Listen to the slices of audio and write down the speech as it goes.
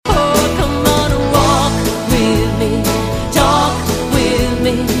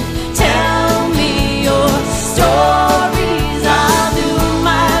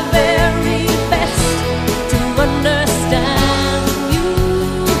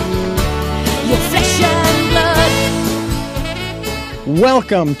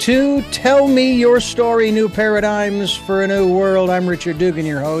Welcome to Tell Me Your Story, New Paradigms for a New World. I'm Richard Dugan,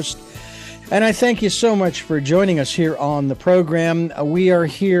 your host, and I thank you so much for joining us here on the program. We are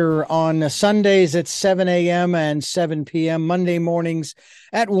here on Sundays at 7 a.m. and 7 p.m., Monday mornings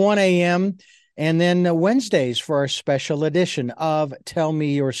at 1 a.m., and then Wednesdays for our special edition of Tell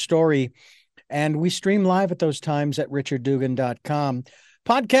Me Your Story. And we stream live at those times at richarddugan.com.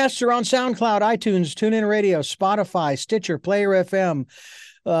 Podcasts are on SoundCloud, iTunes, TuneIn Radio, Spotify, Stitcher, Player FM,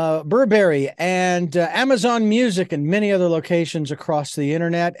 Burberry, and Amazon Music, and many other locations across the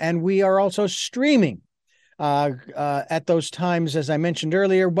internet. And we are also streaming at those times, as I mentioned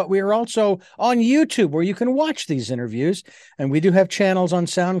earlier, but we are also on YouTube where you can watch these interviews. And we do have channels on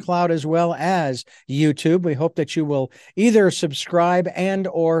SoundCloud as well as YouTube. We hope that you will either subscribe and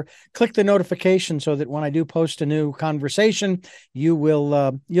or click the notification so that when I do post a new conversation,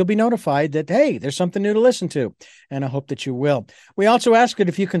 you'll be notified that, hey, there's something new to listen to. And I hope that you will. We also ask that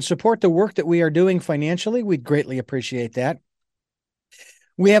if you can support the work that we are doing financially, we'd greatly appreciate that.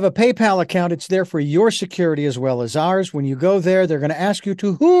 We have a PayPal account. It's there for your security as well as ours. When you go there, they're going to ask you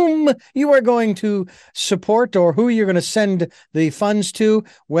to whom you are going to support or who you're going to send the funds to.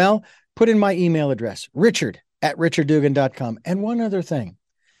 Well, put in my email address, richard@richarddugan.com. And one other thing.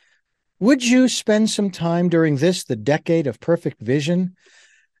 Would you spend some time during the decade of perfect vision,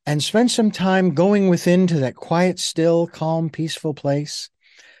 and spend some time going within to that quiet, still, calm, peaceful place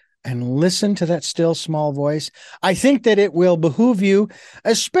and listen to that still small voice? I think that it will behoove you,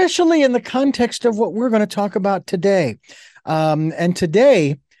 especially in the context of what we're going to talk about today. And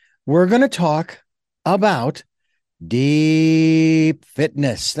today we're going to talk about deep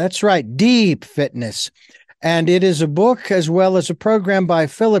fitness. That's right, deep fitness. And it is a book as well as a program by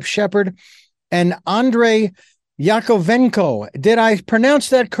Philip Shepard and Andrei Yakovenko. Did I pronounce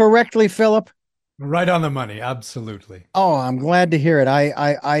that correctly, Philip? Right on the money. Absolutely. Oh, I'm glad to hear it.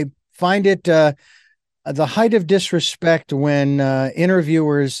 I find it the height of disrespect when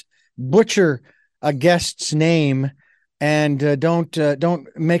interviewers butcher a guest's name and don't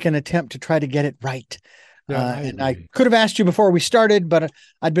make an attempt to try to get it right. And I could have asked you before we started, but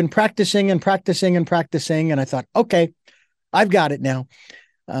I'd been practicing, and I thought, okay, I've got it now.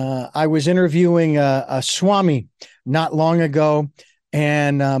 I was interviewing a Swami not long ago,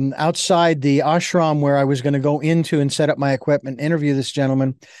 and outside the ashram where I was going to go into and set up my equipment, interview this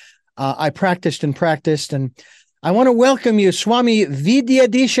gentleman, I practiced, and I want to welcome you, Swami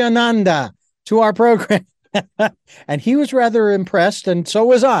Vidyadishananda, to our program. And he was rather impressed, and so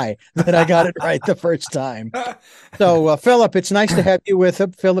was I, that I got it right the first time. So, Philip, it's nice to have you with us,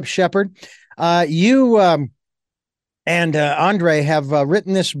 Philip Shepard. You and Andrei have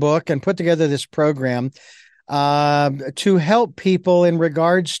written this book and put together this program to help people in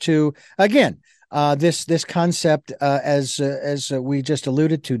regards to, again, this concept, as we just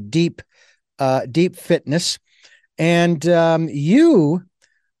alluded to, deep fitness. And you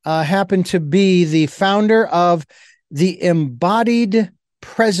happen to be the founder of the Embodied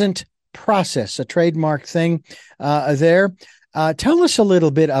Present Process, a trademark thing there. Tell us a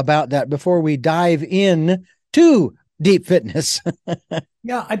little bit about that before we dive in to deep fitness.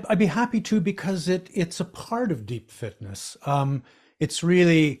 Yeah, I'd be happy to, because it's a part of deep fitness. It's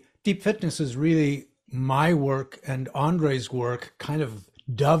really, deep fitness is really my work and Andrei's work kind of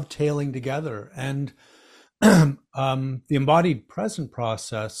dovetailing together. And the embodied present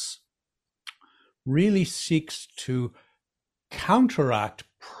process really seeks to counteract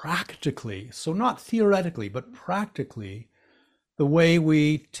practically, so not theoretically, but practically, the way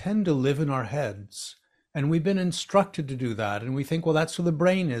we tend to live in our heads. And we've been instructed to do that. And we think, well, that's where the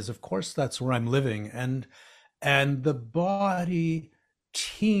brain is. Of course, that's where I'm living. And the body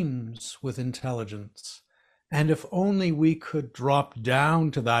teems with intelligence. And if only we could drop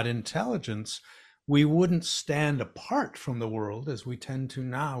down to that intelligence, we wouldn't stand apart from the world as we tend to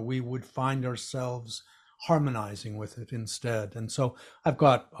now. We would find ourselves harmonizing with it instead. And so I've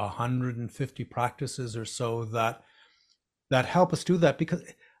got 150 practices or so that help us do that, because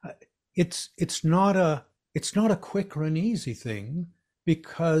it's not a quick or an easy thing,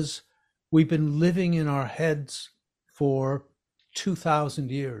 because we've been living in our heads for 2,000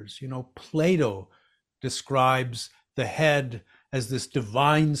 years. You know, Plato describes the head as this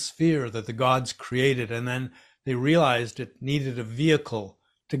divine sphere that the gods created, and then they realized it needed a vehicle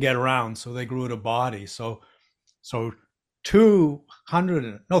to get around, so they grew it a body. So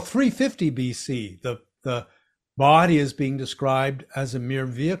 350 BC, the body is being described as a mere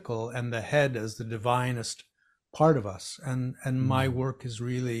vehicle, and the head as the divinest part of us. And my work is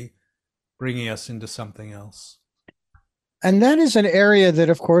really bringing us into something else. And that is an area that,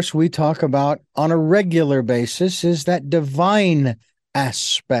 of course, we talk about on a regular basis, is that divine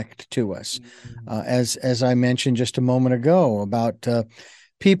aspect to us. As I mentioned just a moment ago about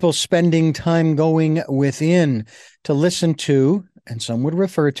people spending time going within to listen to, and some would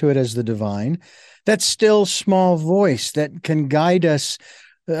refer to it as the divine, that still small voice that can guide us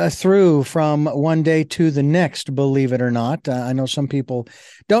through from one day to the next, believe it or not. I know some people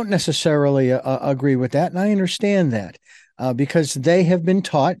don't necessarily agree with that, and I understand that because they have been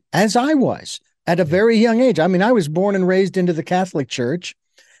taught, as I was, at a very young age. I mean, I was born and raised into the Catholic Church,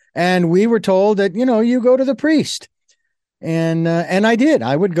 and we were told that, you go to the priest. And I did.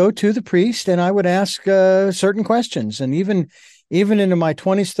 I would go to the priest and I would ask certain questions. And even into my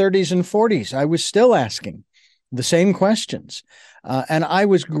 20s, 30s, and 40s, I was still asking the same questions. And I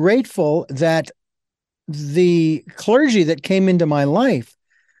was grateful that the clergy that came into my life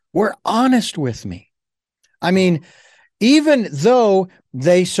were honest with me. I mean, even though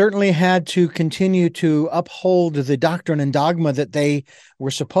they certainly had to continue to uphold the doctrine and dogma that they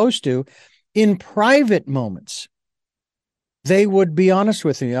were supposed to, in private moments, they would be honest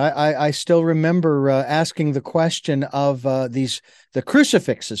with me. I still remember asking the question of the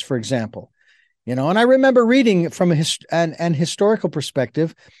crucifixes, for example, and I remember reading from an historical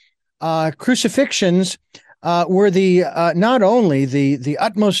perspective, crucifixions were the not only the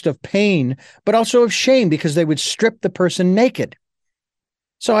utmost of pain, but also of shame, because they would strip the person naked.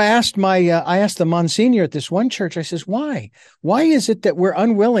 So I asked the Monsignor at this one church, I says, why? Why is it that we're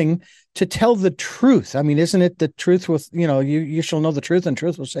unwilling to tell the truth? I mean, isn't it the truth with, you shall know the truth and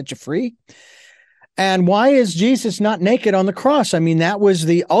truth will set you free? And why is Jesus not naked on the cross? I mean, that was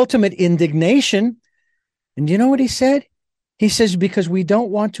the ultimate indignation. And you know what he said? He says, because we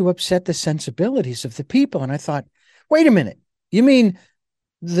don't want to upset the sensibilities of the people. And I thought, wait a minute, you mean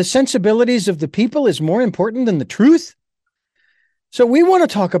the sensibilities of the people is more important than the truth? So we want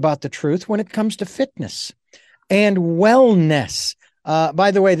to talk about the truth when it comes to fitness and wellness.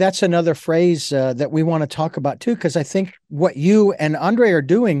 By the way, that's another phrase that we want to talk about too, because I think what you and Andrei are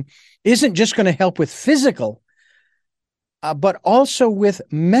doing isn't just going to help with physical, but also with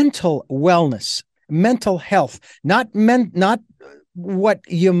mental wellness, mental health, not what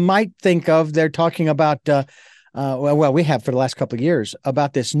you might think of. They're talking about, we have for the last couple of years,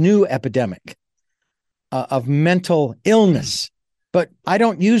 about this new epidemic of mental illness. But I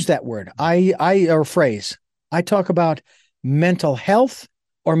don't use that word, or phrase. I talk about mental health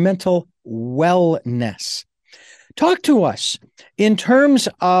or mental wellness. Talk to us in terms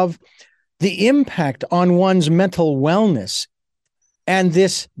of the impact on one's mental wellness and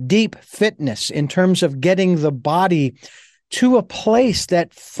this deep fitness in terms of getting the body to a place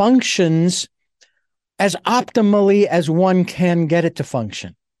that functions as optimally as one can get it to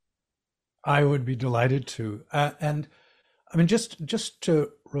function. I would be delighted to. And I mean, just to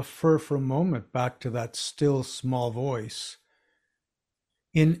refer for a moment back to that still small voice,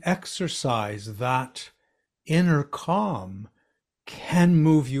 in exercise, that inner calm can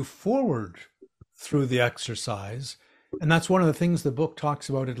move you forward through the exercise. And that's one of the things the book talks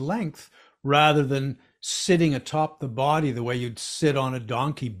about at length, rather than sitting atop the body the way you'd sit on a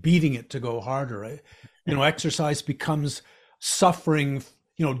donkey, beating it to go harder. Exercise becomes suffering.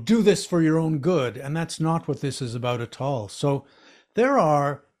 Do this for your own good. And that's not what this is about at all. So there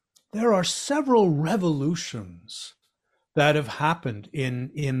are several revolutions that have happened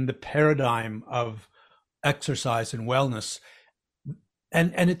in the paradigm of exercise and wellness.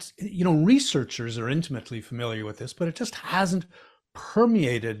 And it's, researchers are intimately familiar with this, but it just hasn't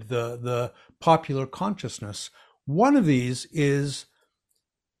permeated the popular consciousness. One of these is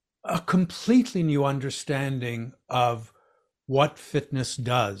a completely new understanding of what fitness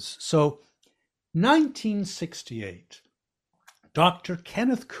does. So 1968, Dr.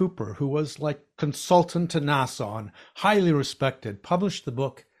 Kenneth Cooper, who was like consultant to NASA and highly respected, published the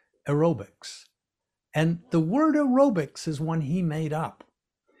book Aerobics. And the word aerobics is one he made up.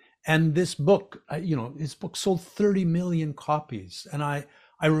 And this book, his book sold 30 million copies. And I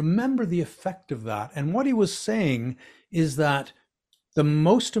remember the effect of that. And what he was saying is that the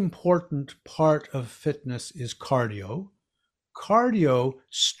most important part of fitness is cardio. Cardio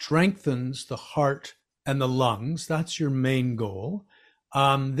strengthens the heart and the lungs. That's your main goal.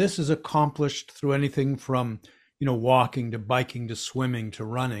 This is accomplished through anything from, walking to biking to swimming to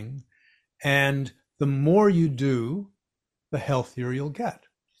running. And the more you do, the healthier you'll get.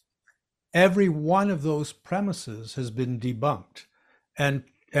 Every one of those premises has been debunked. And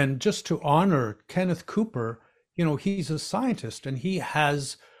just to honor Kenneth Cooper, he's a scientist and he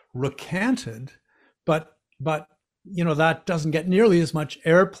has recanted, but that doesn't get nearly as much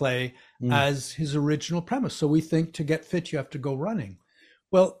airplay as his original premise. So we think to get fit, you have to go running.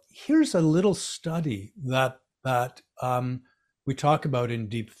 Well, here's a little study that we talk about in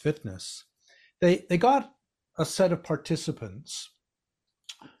deep fitness. They got a set of participants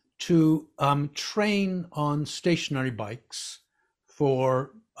to train on stationary bikes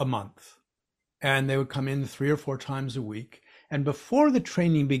for a month. And they would come in 3 or 4 times a week. And before the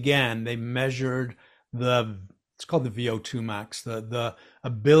training began, they measured it's called the VO2 max, the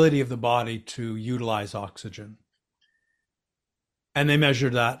ability of the body to utilize oxygen. And they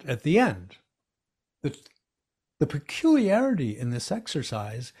measured that at the end. The peculiarity in this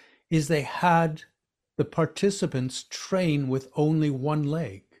exercise is they had the participants train with only one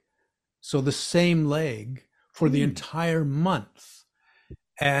leg. So the same leg for the entire month.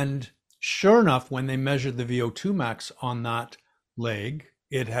 And sure enough, when they measured the VO2 max on that leg,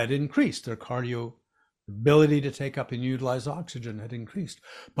 it had increased. Their cardio ability to take up and utilize oxygen had increased.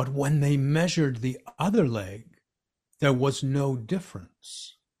 But when they measured the other leg, there was no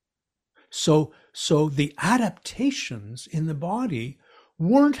difference. So the adaptations in the body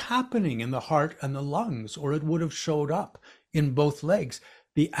weren't happening in the heart and the lungs, or it would have showed up in both legs.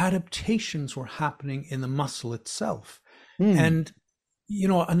 The adaptations were happening in the muscle itself. And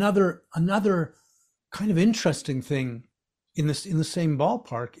another kind of interesting thing in the same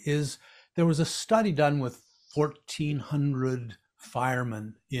ballpark is there was a study done with 1,400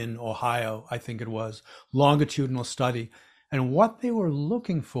 firemen in Ohio, I think it was, longitudinal study. And what they were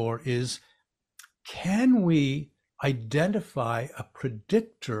looking for is, can we identify a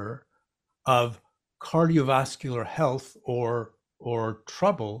predictor of cardiovascular health or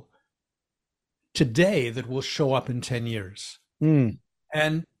trouble today that will show up in 10 years?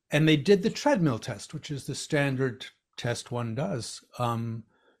 And they did the treadmill test, which is the standard test one does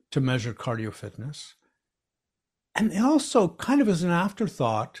to measure cardio fitness. And they also, kind of as an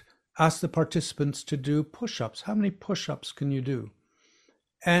afterthought, asked the participants to do push-ups. How many push-ups can you do?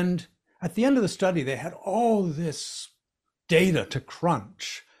 And at the end of the study, they had all this data to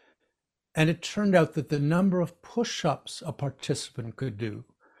crunch. And it turned out that the number of push-ups a participant could do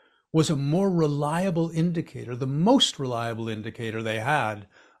was a more reliable indicator, the most reliable indicator they had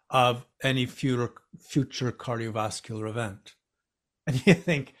of any future cardiovascular event. And you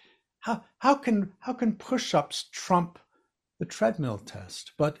think, how can push-ups trump the treadmill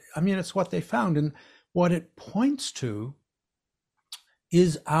test? But I mean, it's what they found. And what it points to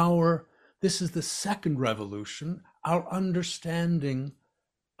is this is the second revolution, our understanding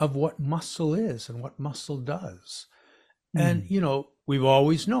of what muscle is and what muscle does. And, we've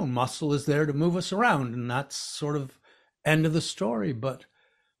always known muscle is there to move us around, and that's sort of end of the story. But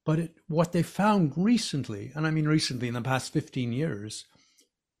what they found recently, and I mean recently in the past 15 years,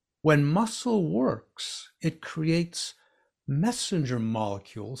 when muscle works, it creates messenger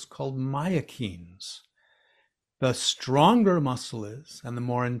molecules called myokines. The stronger muscle is and the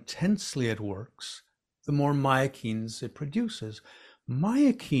more intensely it works, the more myokines it produces.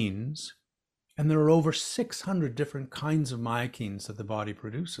 Myokines, and there are over 600 different kinds of myokines that the body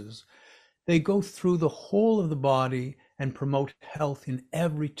produces, they go through the whole of the body and promote health in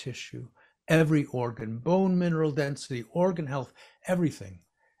every tissue, every organ, bone mineral density, organ health, everything.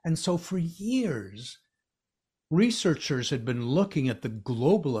 And so for years, researchers had been looking at the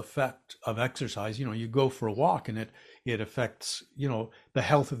global effect of exercise. You go for a walk and it affects, the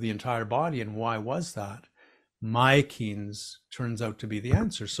health of the entire body. And why was that? Myokines turns out to be the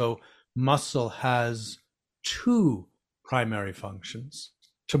answer. So muscle has two primary functions: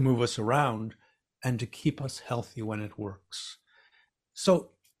 to move us around and to keep us healthy when it works.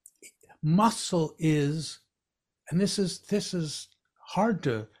 So muscle is, and this is hard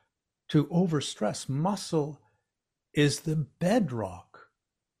to overstress, muscle is the bedrock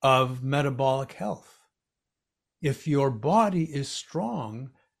of metabolic health. If your body is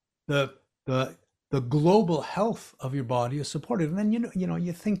strong, the global health of your body is supported. And then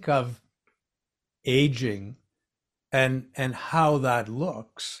you think of aging and how that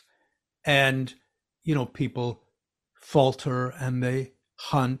looks, and people falter and they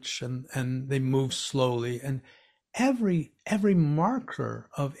hunch and they move slowly, and every marker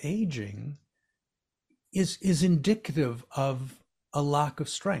of aging is indicative of a lack of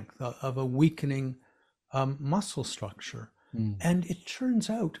strength, of a weakening muscle structure. And it turns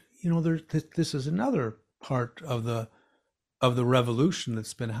out, this is another part of the revolution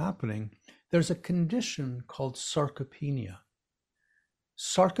that's been happening. There's a condition called sarcopenia.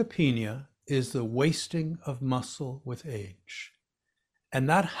 Sarcopenia is the wasting of muscle with age. And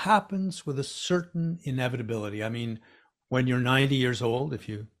that happens with a certain inevitability. I mean, when you're 90 years old, if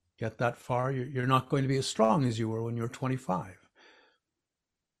you get that far, you're not going to be as strong as you were when you were 25.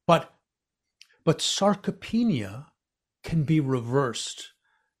 But sarcopenia can be reversed.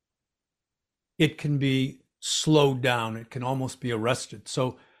 It can be slowed down. It can almost be arrested.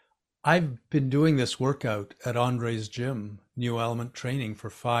 So I've been doing this workout at Andrei's gym, New Element Training, for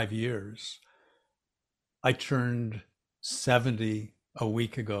 5 years. I turned 70 a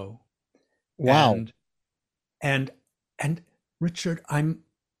week ago, Wow. and and and Richard, I'm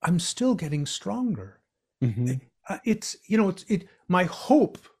still getting stronger. Hmm. It's my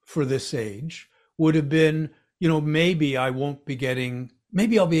hope for this age would have been, maybe I won't be getting,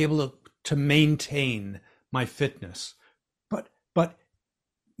 maybe I'll be able to maintain my fitness. But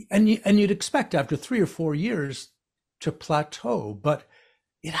and you'd expect after 3 or 4 years to plateau, but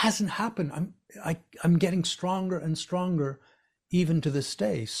it hasn't happened. I'm getting stronger and stronger even to this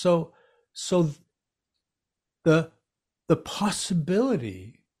day. So the the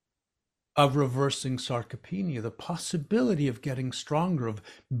possibility of reversing sarcopenia, the possibility of getting stronger, of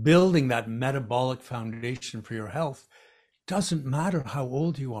building that metabolic foundation for your health, doesn't matter how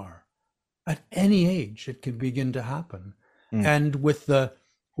old you are. At any age, it can begin to happen. Mm. And with the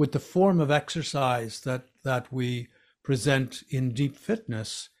form of exercise that we present in deep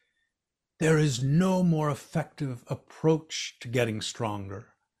fitness, there is no more effective approach to getting stronger.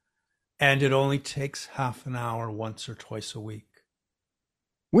 And it only takes half an hour once or twice a week.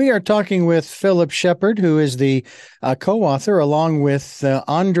 We are talking with Philip Shepard, who is the co-author, along with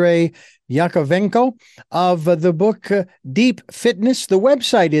Andrei Yakovenko, of the book Deep Fitness. The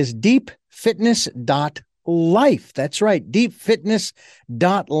website is deepfitness.life. That's right,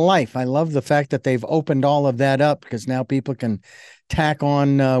 deepfitness.life. I love the fact that they've opened all of that up, because now people can tack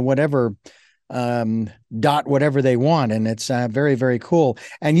on whatever dot whatever they want, and it's very, very cool.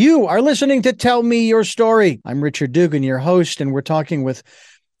 And you are listening to Tell Me Your Story. I'm Richard Dugan, your host, and we're talking with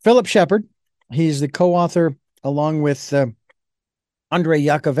Philip Shepard. He's the co-author, along with Andrei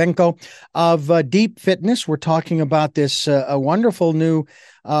Yakovenko, of Deep Fitness. We're talking about this a wonderful new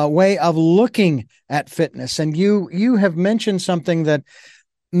way of looking at fitness. And you have mentioned something that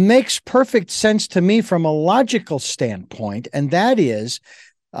makes perfect sense to me from a logical standpoint, and that is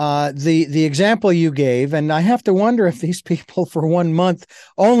the example you gave. And I have to wonder if these people, for 1 month,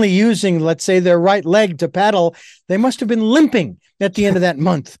 only using, let's say, their right leg to paddle, they must have been limping at the end of that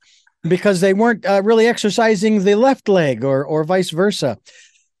month, because they weren't really exercising the left leg, or vice versa.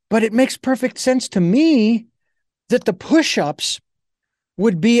 But it makes perfect sense to me that the push-ups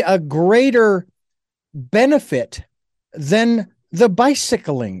would be a greater benefit than the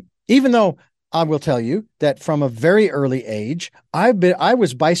bicycling, even though I will tell you that from a very early age, I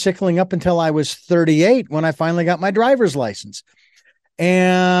was bicycling up until I was 38, when I finally got my driver's license.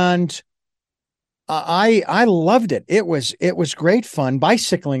 And I loved it. It was great fun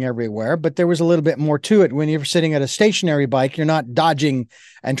bicycling everywhere, but there was a little bit more to it. When you're sitting at a stationary bike, you're not dodging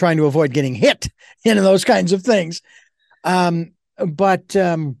and trying to avoid getting hit, those kinds of things. But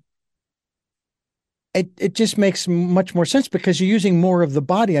it just makes much more sense, because you're using more of the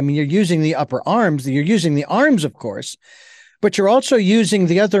body. I mean, you're using the upper arms, you're using the arms, of course, but you're also using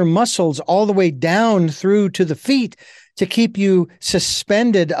the other muscles all the way down through to the feet to keep you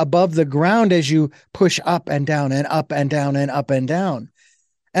suspended above the ground as you push up and down and up and down and up and down.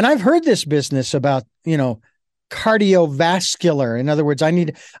 And I've heard this business about, cardiovascular. In other words,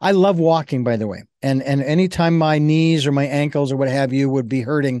 I love walking, by the way. And anytime my knees or my ankles or what have you would be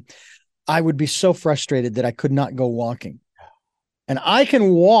hurting, I would be so frustrated that I could not go walking. And I can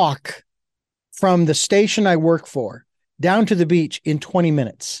walk from the station I work for down to the beach in 20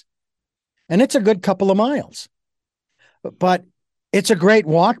 minutes. And it's a good couple of miles. But it's a great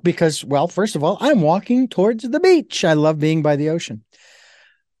walk because, well, first of all, I'm walking towards the beach. I love being by the ocean.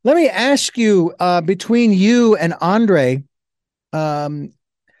 Let me ask you, between you and Andrei, how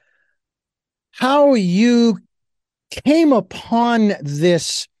you came upon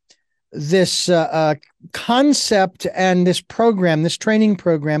this concept and this program, this training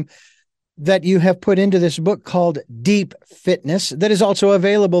program that you have put into this book called Deep Fitness, that is also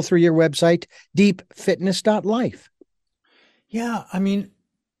available through your website, deepfitness.life. Yeah, I mean,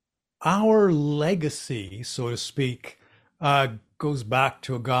 our legacy, so to speak, goes back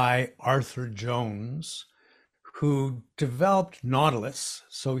to a guy, Arthur Jones, who developed Nautilus.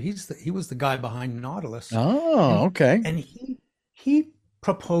 So he was the guy behind Nautilus, Oh, and okay. and he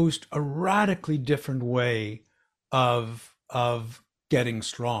proposed a radically different way of getting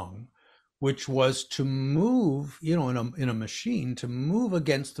strong, which was to move, in a machine, to move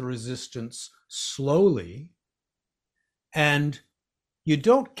against the resistance slowly. And you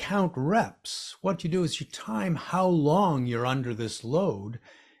don't count reps. What you do is you time how long you're under this load,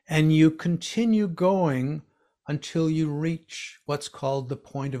 and you continue going until you reach what's called the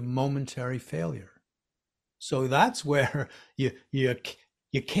point of momentary failure. So that's where you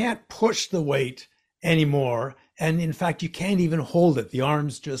can't push the weight anymore. And in fact, you can't even hold it. The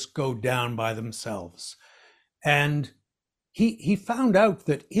arms just go down by themselves. And he found out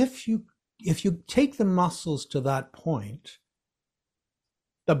that if you take the muscles to that point,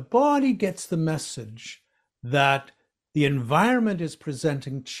 the body gets the message that the environment is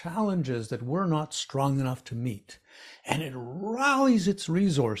presenting challenges that we're not strong enough to meet. And it rallies its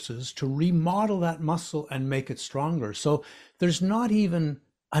resources to remodel that muscle and make it stronger. So there's not even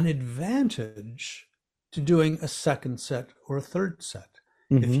an advantage to doing a second set or a third set.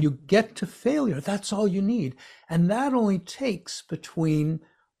 If you get to failure, that's all you need. And that only takes between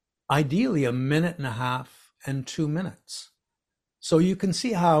ideally a minute and a half and 2 minutes. So you can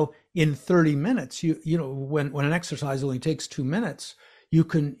see how in 30 minutes, when an exercise only takes 2 minutes, you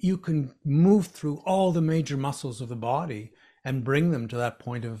can move through all the major muscles of the body and bring them to that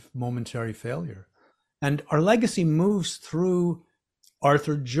point of momentary failure. And our legacy moves through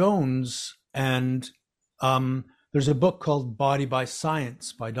Arthur Jones, and there's a book called Body by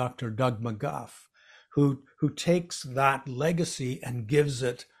Science by Dr. Doug McGuff, who takes that legacy and gives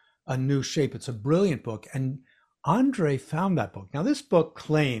it a new shape. It's a brilliant book. And Andrei found that book. Now, this book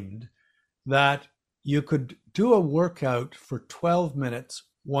claimed that you could do a workout for 12 minutes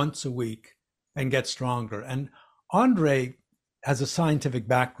once a week and get stronger. And Andrei has a scientific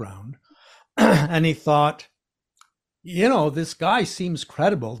background, and he thought, this guy seems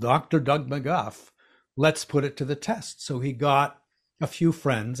credible, Dr. Doug McGuff. Let's put it to the test. So he got a few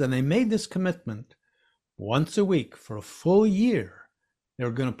friends, and they made this commitment once a week for a full year. They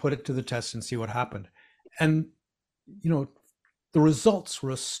were going to put it to the test and see what happened. And the results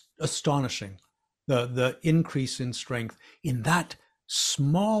were astonishing. The increase in strength in that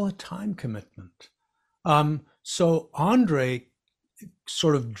small a time commitment. So Andrei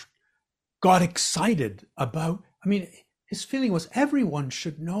sort of got excited about, his feeling was everyone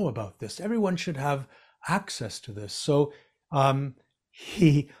should know about this. Everyone should have access to this. So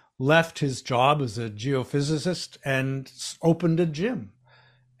he left his job as a geophysicist and opened a gym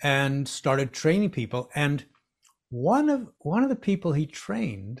and started training people. And one of the people he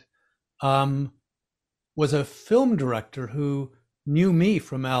trained was a film director who knew me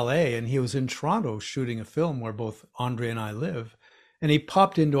from LA, and he was in Toronto shooting a film where both Andrei and I live. And he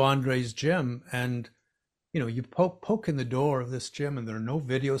popped into Andrei's gym, and you poke in the door of this gym, and there are no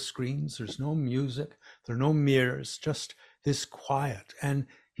video screens, there's no music, there are no mirrors, just this quiet. And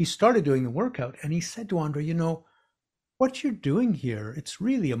he started doing the workout, and he said to Andrei, what you're doing here, it's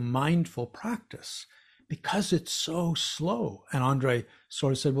really a mindful practice because it's so slow. And Andrei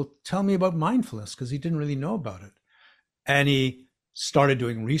sort of said, well, tell me about mindfulness, because he didn't really know about it. And he started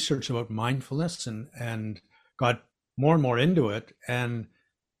doing research about mindfulness and got more and more into it, and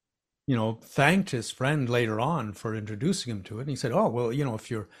thanked his friend later on for introducing him to it. And he said, oh, well, if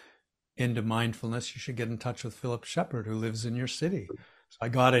you're into mindfulness, you should get in touch with Philip Shepard, who lives in your city. So I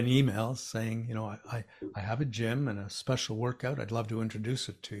got an email saying, I have a gym and a special workout. I'd love to introduce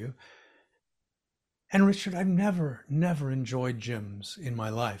it to you. And Richard, I've never enjoyed gyms in my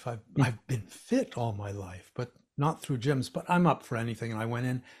life. I've been fit all my life, but not through gyms. But I'm up for anything. And I went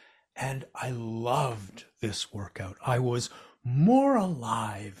in and I loved this workout. I was more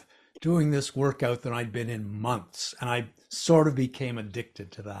alive doing this workout than I'd been in months. And I sort of became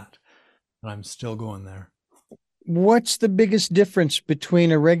addicted to that. And I'm still going there. What's the biggest difference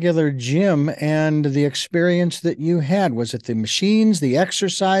between a regular gym and the experience that you had? Was it the machines, the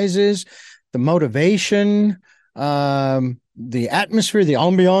exercises, the motivation, the atmosphere, the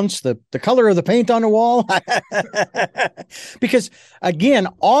ambiance, the color of the paint on the wall? Because again,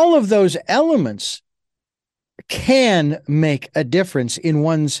 all of those elements can make a difference in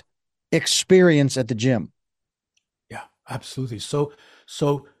one's experience at the gym. Yeah, absolutely. So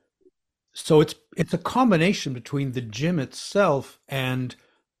it's a combination between the gym itself and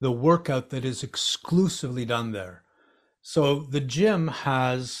the workout that is exclusively done there. So the gym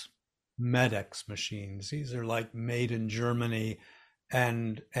has Medex machines. These are like made in Germany,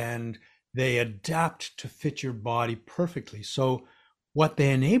 and they adapt to fit your body perfectly. So what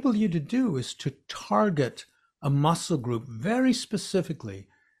they enable you to do is to target a muscle group very specifically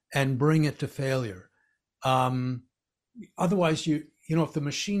and bring it to failure. Otherwise, if the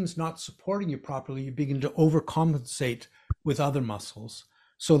machine's not supporting you properly, you begin to overcompensate with other muscles.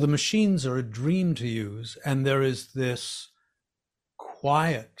 So the machines are a dream to use, and there is this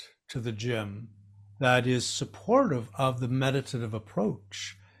quiet to the gym that is supportive of the meditative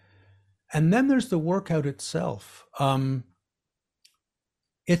approach. And then there's the workout itself.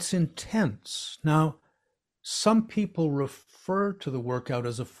 It's intense. Now, some people refer to the workout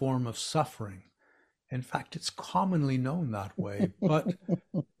as a form of suffering. In fact, it's commonly known that way.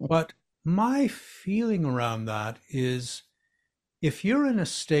 But my feeling around that is, if you're in a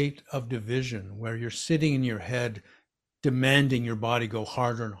state of division where you're sitting in your head demanding your body go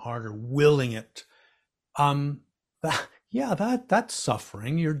harder and harder, willing it, that's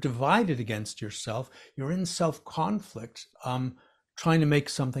suffering. You're divided against yourself. You're in self-conflict, trying to make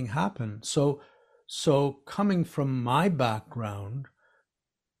something happen. So coming from my background,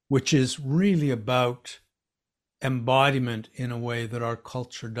 which is really about embodiment in a way that our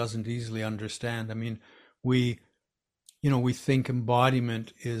culture doesn't easily understand. I mean, we think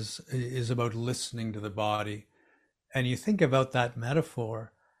embodiment is about listening to the body. And you think about that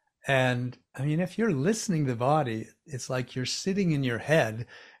metaphor, and I mean, if you're listening to the body, it's like you're sitting in your head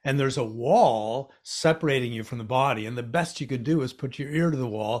and there's a wall separating you from the body. And the best you could do is put your ear to the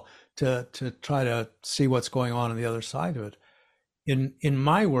wall to try to see what's going on the other side of it. In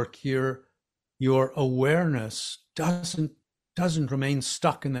my work here, your awareness doesn't remain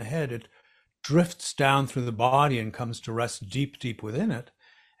stuck in the head. It drifts down through the body and comes to rest deep, deep within it.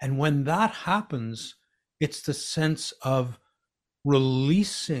 And when that happens, it's the sense of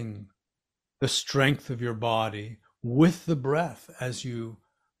releasing the strength of your body with the breath as you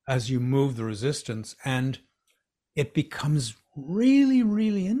move the resistance. And it becomes really,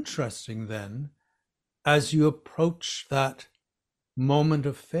 really interesting then as you approach that moment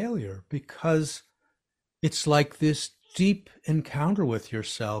of failure, because it's like this deep encounter with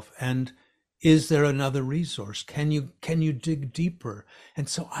yourself. And is there another resource? Can you dig deeper? And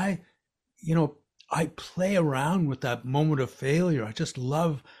so I play around with that moment of failure. I just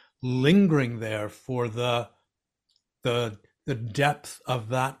love lingering there for the depth of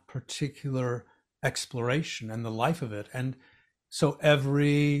that particular exploration and the life of it. And so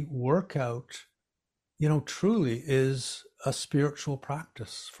every workout, truly is a spiritual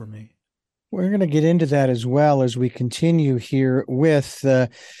practice for me. We're going to get into that as well as we continue here with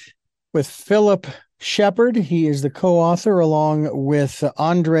Philip Shepard. He is the co-author along with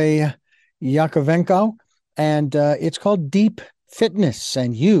Andrei Yakovenko, and it's called Deep Fitness,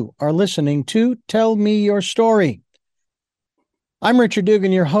 and you are listening to Tell Me Your Story. I'm Richard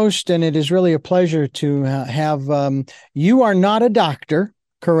Dugan, your host, and it is really a pleasure to have you are not a doctor,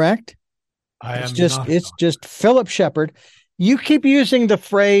 correct? It's just Philip Shepard. You keep using the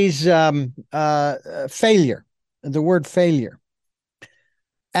phrase failure, the word failure.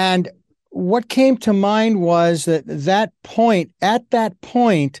 And what came to mind was at that point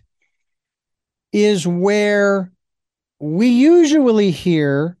is where we usually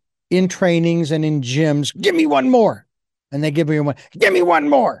hear in trainings and in gyms, give me one more. And they give me one, give me one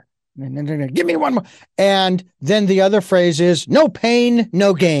more. And give me one more. And then the other phrase is no pain,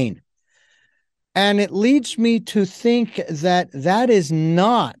 no gain. And it leads me to think that is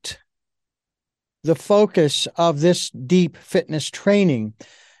not the focus of this deep fitness training.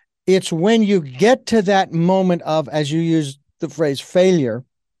 It's when you get to that moment of, as you use the phrase, failure,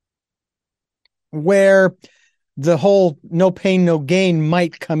 where the whole no pain, no gain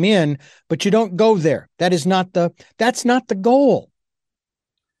might come in, but you don't go there. That's not the goal.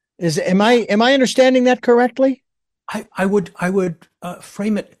 Am I understanding that correctly? I would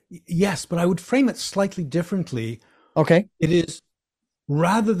frame it, yes, but I would frame it slightly differently. Okay. It is,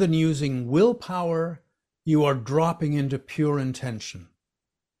 rather than using willpower, you are dropping into pure intention.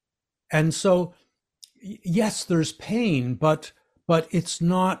 And so, yes, there's pain, but it's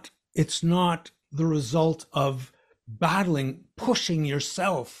not the result of battling, pushing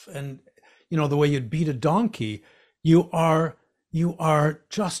yourself, and the way you'd beat a donkey. You are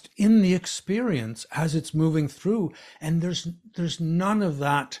just in the experience as it's moving through, and there's none of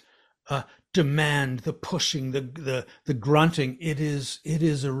that demand, the pushing, the grunting. It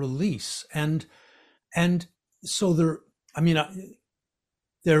is a release, and so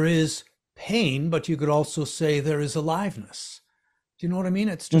there is pain, but you could also say there is aliveness. Do you know what I mean?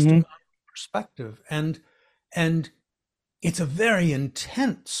 It's just a perspective, and it's a very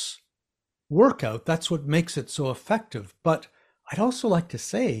intense workout. That's what makes it so effective. But I'd also like to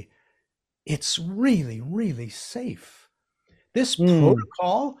say it's really, really safe. This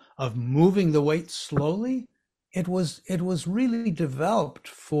protocol of moving the weight slowly, it was really developed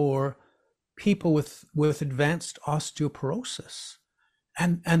for people with advanced osteoporosis.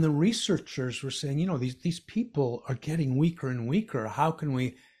 And the researchers were saying, these people are getting weaker and weaker. How can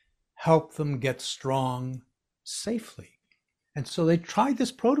we help them get strong safely? And so they tried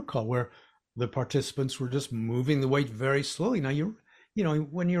this protocol where the participants were just moving the weight very slowly. Now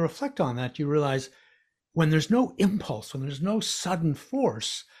when you reflect on that, you realize when there's no impulse, when there's no sudden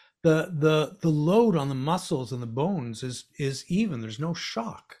force, the load on the muscles and the bones is even. There's no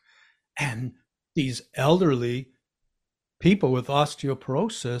shock. And these elderly people with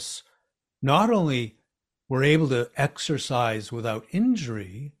osteoporosis, not only were able to exercise without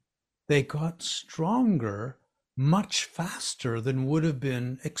injury, they got stronger much faster than would have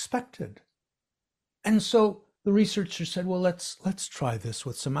been expected. And so the researcher said, well, let's try this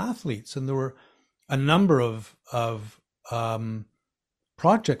with some athletes. And there were a number of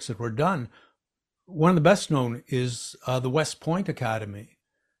projects that were done. One of the best known is the West Point Academy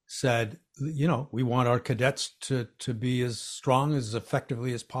said, we want our cadets to be as strong as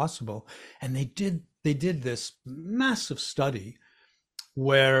effectively as possible. And they did this massive study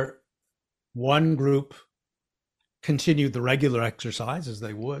where one group continued the regular exercise as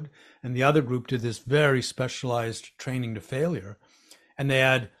they would, and the other group did this very specialized training to failure. And they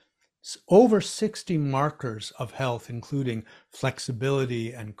had over 60 markers of health, including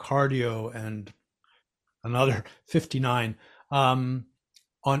flexibility and cardio and another 59. On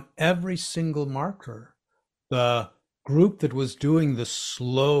every single marker, the group that was doing the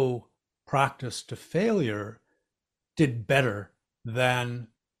slow practice to failure did better than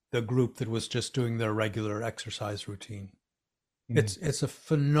the group that was just doing their regular exercise routine. It's a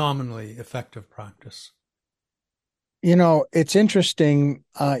phenomenally effective practice. It's interesting.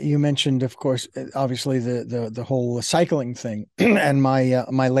 You mentioned, of course, obviously the whole cycling thing, and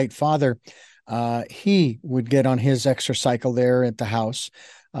my late father, he would get on his exercycle there at the house.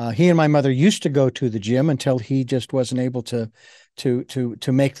 He and my mother used to go to the gym until he just wasn't able to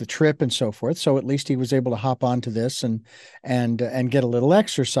make the trip and so forth. So at least he was able to hop onto this and get a little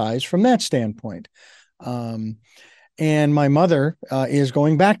exercise from that standpoint. And my mother is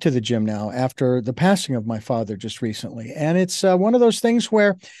going back to the gym now after the passing of my father just recently. And it's one of those things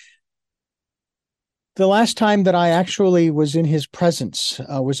where the last time that I actually was in his presence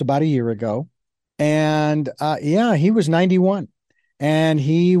was about a year ago. And he was 91. And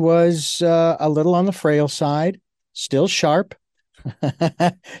he was a little on the frail side, still sharp.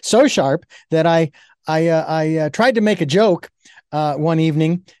 So sharp that I tried to make a joke one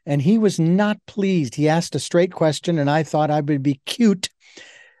evening, and he was not pleased. He asked a straight question, and I thought I would be cute.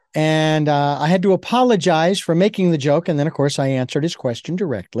 And I had to apologize for making the joke. And then, of course, I answered his question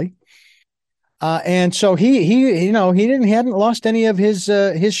directly. And so he hadn't lost any of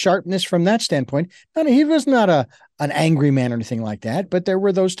his sharpness from that standpoint. He was not an angry man or anything like that. But there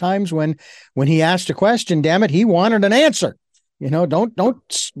were those times when he asked a question, damn it, he wanted an answer.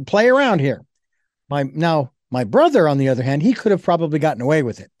 Don't play around here. My brother, on the other hand, he could have probably gotten away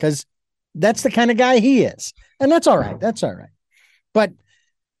with it because that's the kind of guy he is. And that's all right. That's all right. But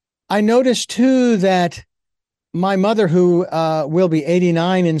I noticed too that my mother, who will be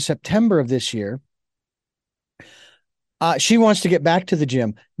 89 in September of this year, she wants to get back to the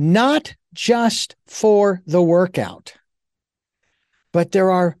gym, not just for the workout, but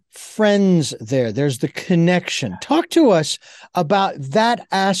there are friends there. There's the connection. Talk to us about that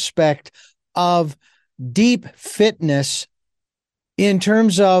aspect of deep fitness in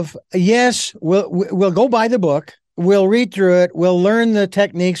terms of, yes, we'll go buy the book. We'll read through it. We'll learn the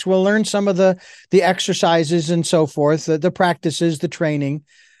techniques. We'll learn some of the exercises and so forth, the practices, the training.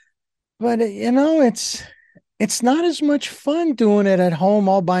 But, it's not as much fun doing it at home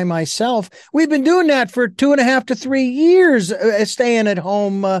all by myself. We've been doing that for 2.5 to 3 years, staying at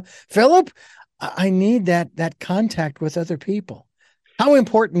home. Philip, I need that contact with other people. How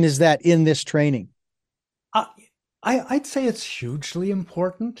important is that in this training? I'd say it's hugely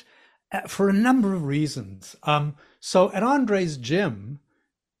important for a number of reasons. So at Andrei's gym,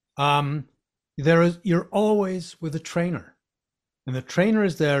 you're always with a trainer. And the trainer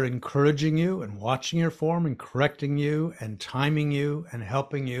is there encouraging you and watching your form and correcting you and timing you and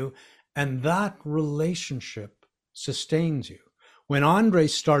helping you. And that relationship sustains you. When Andrei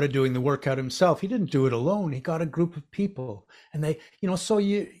started doing the workout himself, he didn't do it alone. He got a group of people, and they, so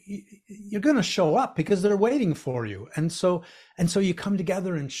you're going to show up because they're waiting for you. And so you come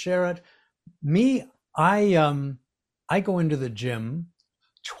together and share it. Me, I go into the gym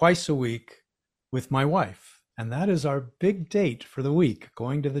twice a week with my wife. And that is our big date for the week,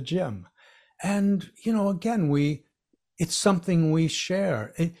 going to the gym. And, again, it's something we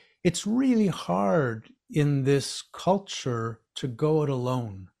share. It's really hard in this culture to go it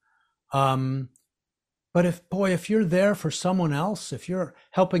alone. But if you're there for someone else, if you're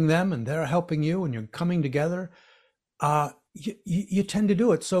helping them and they're helping you and you're coming together, you tend to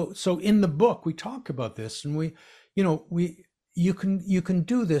do it. So in the book, we talk about this, and you can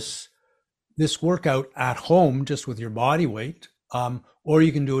do this workout at home just with your body weight, or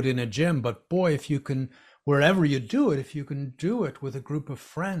you can do it in a gym. But boy, if you can, wherever you do it, if you can do it with a group of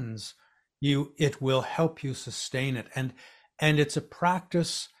friends, it will help you sustain it. And it's a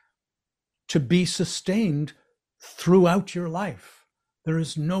practice to be sustained throughout your life. there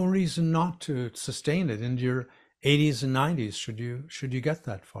is no reason not to sustain it into your 80s and 90s should you get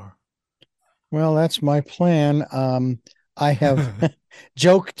that far. Well, that's my plan. I have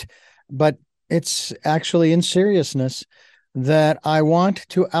joked, but it's actually in seriousness that I want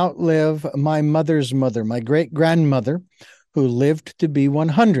to outlive my mother's mother, my great grandmother, who lived to be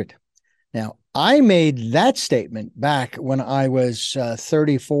 100. Now, I made that statement back when I was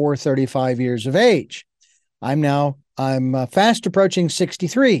 34, 35 years of age. I'm fast approaching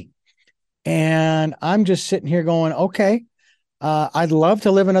 63. And I'm just sitting here going, okay, I'd love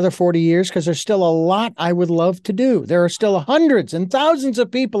to live another 40 years because there's still a lot I would love to do. There are still hundreds and thousands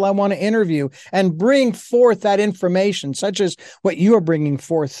of people I want to interview and bring forth that information, such as what you are bringing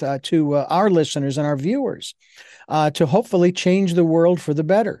forth to our listeners and our viewers, to hopefully change the world for the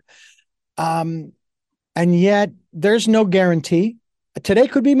better. And yet, there's no guarantee. Today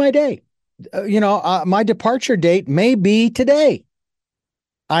could be my day. My departure date may be today.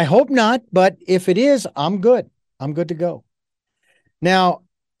 I hope not, but if it is, I'm good. I'm good to go. Now,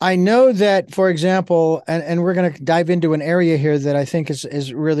 I know that, for example, and we're going to dive into an area here that I think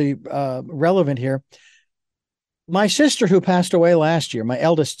is really relevant here. My sister, who passed away last year, my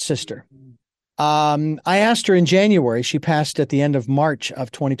eldest sister, I asked her in January. She passed at the end of March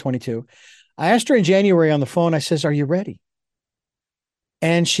of 2022. I asked her in January on the phone. I says, "Are you ready?"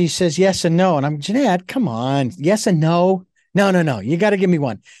 And she says, "Yes and no." And I'm, Jeanette, come on, yes and no. No. You got to give me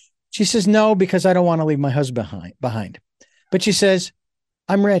one. She says, "No, because I don't want to leave my husband behind." But she says,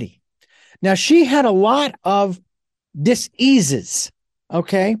 "I'm ready." Now, she had a lot of diseases,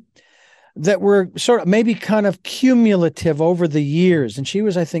 okay, that were sort of maybe kind of cumulative over the years. And she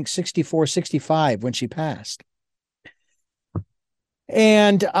was, I think, 64, 65 when she passed.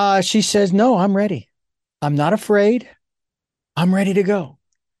 And she says, "No, I'm ready. I'm not afraid. I'm ready to go."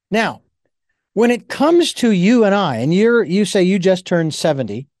 Now, when it comes to you and I, and you say you just turned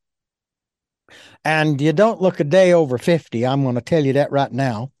 70, and you don't look a day over 50, I'm going to tell you that right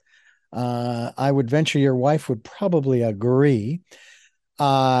now. I would venture your wife would probably agree,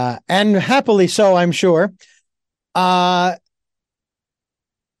 and happily so, I'm sure.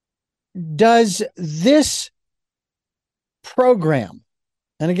 Does this program,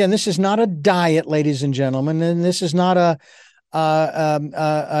 and again, this is not a diet, ladies and gentlemen, and this is not a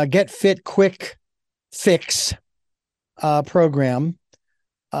get fit quick fix program.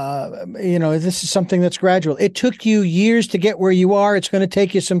 This is something that's gradual. It took you years to get where you are. It's going to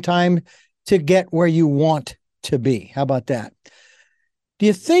take you some time to get where you want to be. How about that? Do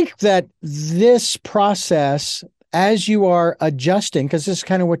you think that this process, as you are adjusting, because this is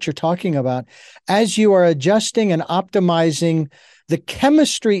kind of what you're talking about, as you are adjusting and optimizing the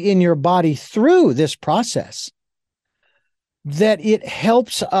chemistry in your body through this process, that it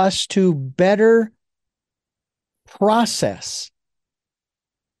helps us to better process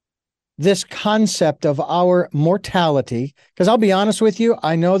this concept of our mortality? Because I'll be honest with you,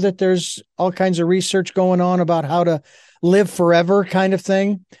 I know that there's all kinds of research going on about how to live forever kind of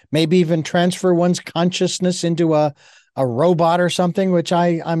thing, maybe even transfer one's consciousness into a robot or something, which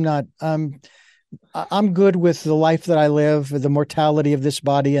I'm not. I'm good with the life that I live, the mortality of this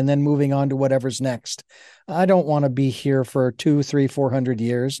body, and then moving on to whatever's next. I don't want to be here for 200, 300, 400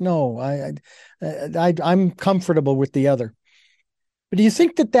 years. No, I'm comfortable with the other. But do you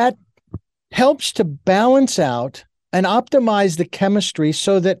think that helps to balance out and optimize the chemistry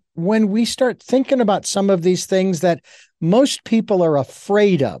so that when we start thinking about some of these things that most people are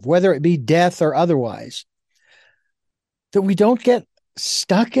afraid of, whether it be death or otherwise, that we don't get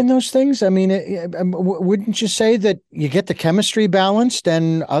stuck in those things? I mean, wouldn't you say that you get the chemistry balanced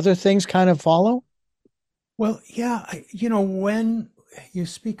and other things kind of follow? Well, yeah, when you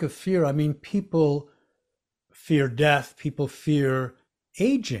speak of fear, I mean, people fear death, people fear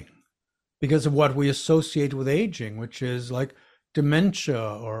aging because of what we associate with aging, which is like dementia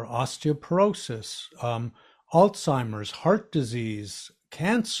or osteoporosis, Alzheimer's, heart disease,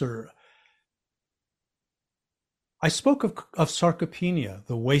 cancer. I spoke of sarcopenia,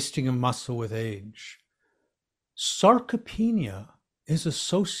 the wasting of muscle with age. Sarcopenia is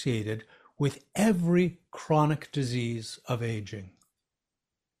associated with every chronic disease of aging.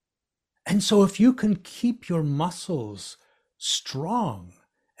 And so if you can keep your muscles strong,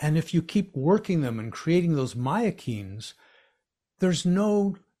 and if you keep working them and creating those myokines, there's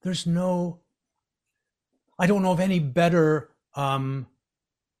no, I don't know of any better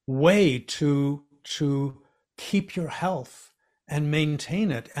way to keep your health and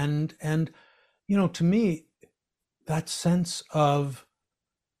maintain it. And to me, that sense of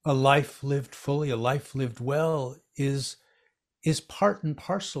a life lived fully, a life lived well is part and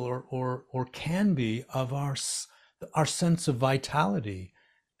parcel, or can be, of our our sense of vitality.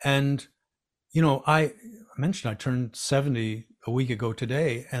 And, you know, I mentioned I turned 70 a week ago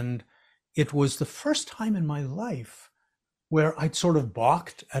today, and it was the first time in my life where I'd sort of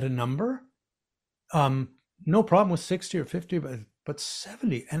balked at a number. No problem with 60 or 50, but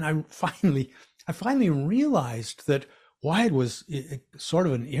 70. And I finally realized that why it was sort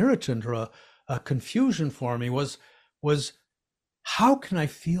of an irritant or a confusion for me was how can I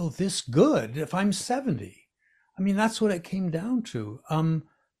feel this good if I'm 70? I mean, that's what it came down to.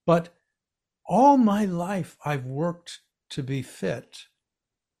 But all my life I've worked to be fit,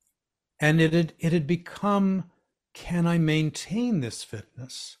 and it had become, can I maintain this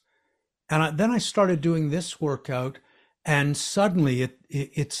fitness? And then I started doing this workout, and suddenly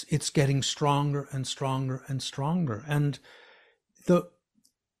it's getting stronger and stronger and stronger. And the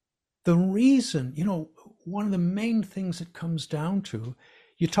the reason, you know, one of the main things it comes down to,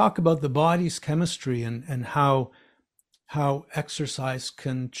 you talk about the body's chemistry and how exercise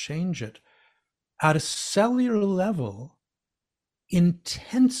can change it. At a cellular level,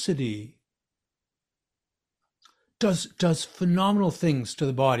 intensity does phenomenal things to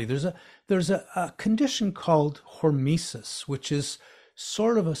the body. There's a condition called hormesis, which is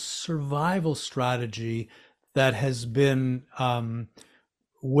sort of a survival strategy that has been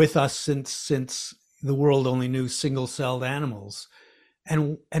with us since the world only knew single-celled animals.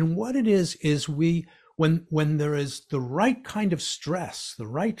 And what it is we when there is the right kind of stress, the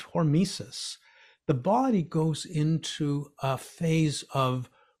right hormesis, the body goes into a phase of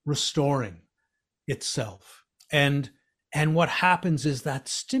restoring itself. And what happens is that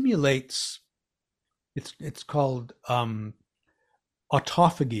stimulates, it's called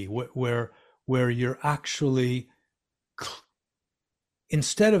autophagy, where you're actually,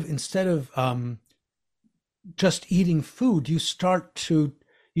 instead of just eating food, you start to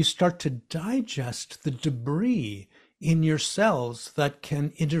digest the debris in your cells that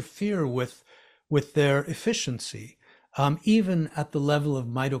can interfere with their efficiency, even at the level of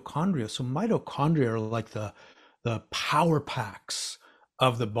mitochondria. So mitochondria are like the power packs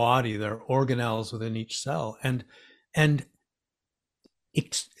of the body. They're organelles within each cell, and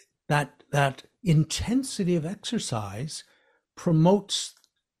it's that intensity of exercise promotes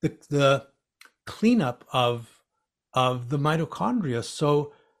the cleanup of the mitochondria.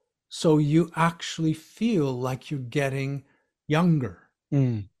 So you actually feel like you're getting younger.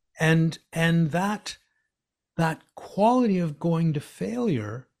 Mm. And that quality of going to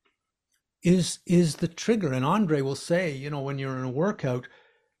failure is the trigger. And Andrei will say, you know, when you're in a workout,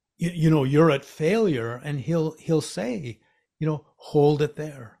 you know, you're at failure, and he'll say, you know, hold it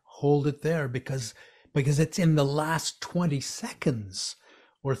there, because it's in the last 20 seconds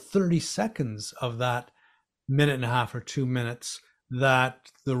or 30 seconds of that minute and a half or 2 minutes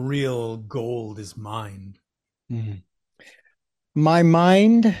that the real gold is mined. Mm. My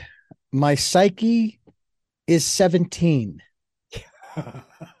mind, my psyche is 17.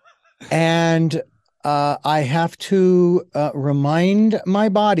 And I have to remind my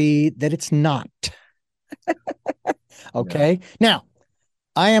body that it's not. Okay. Yeah. Now,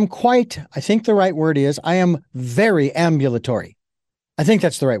 I think the right word is, I am very ambulatory. I think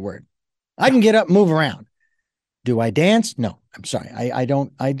that's the right word. I can get up, move around. Do I dance? No, I'm sorry. I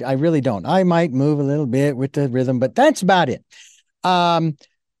don't, I really don't. I might move a little bit with the rhythm, but that's about it. I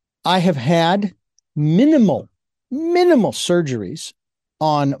have had minimal surgeries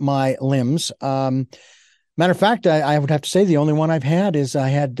on my limbs. Matter of fact, I would have to say the only one I've had is I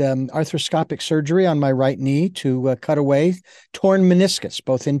had arthroscopic surgery on my right knee to cut away torn meniscus,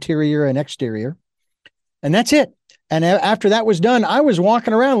 both interior and exterior. And that's it. And after that was done, I was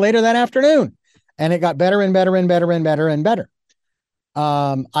walking around later that afternoon, and it got better and better and better and better and better.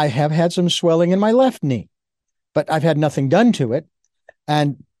 I have had some swelling in my left knee, but I've had nothing done to it.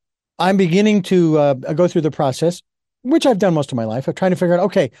 And I'm beginning to go through the process, which I've done most of my life, of trying to figure out,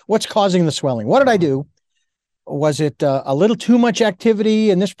 okay, what's causing the swelling? What did I do? Was it a little too much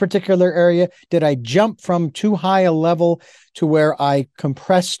activity in this particular area? Did I jump from too high a level to where I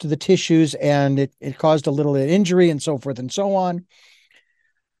compressed the tissues and it caused a little injury, and so forth and so on?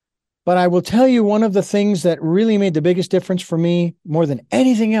 But I will tell you, one of the things that really made the biggest difference for me more than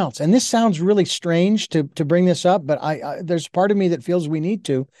anything else, and this sounds really strange to bring this up, but there's part of me that feels we need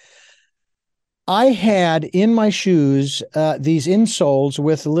to. I had in my shoes these insoles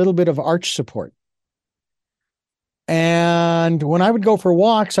with a little bit of arch support. And when I would go for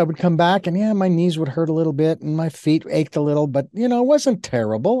walks, I would come back and my knees would hurt a little bit and my feet ached a little, but it wasn't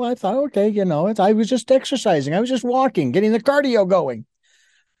terrible. I thought, okay, I was just exercising. I was just walking, getting the cardio going.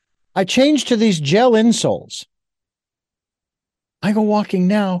 I changed to these gel insoles. I go walking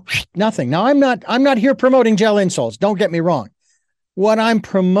now, nothing. Now I'm not here promoting gel insoles. Don't get me wrong. What I'm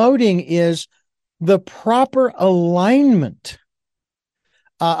promoting is the proper alignment.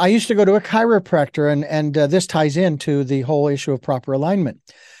 I used to go to a chiropractor, and this ties into the whole issue of proper alignment.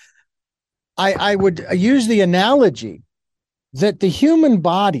 I would use the analogy that the human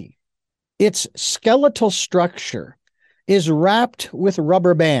body, its skeletal structure, is wrapped with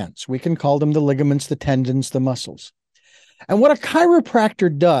rubber bands. We can call them the ligaments, the tendons, the muscles. And what a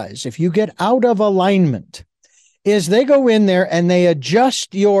chiropractor does, if you get out of alignment, is they go in there and they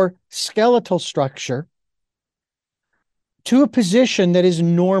adjust your skeletal structure to a position that is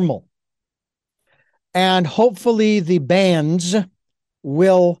normal. And hopefully the bands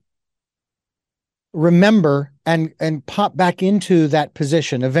will remember and pop back into that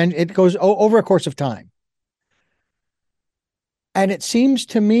position. It goes over a course of time. And it seems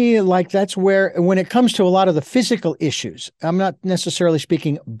to me like that's where, when it comes to a lot of the physical issues, I'm not necessarily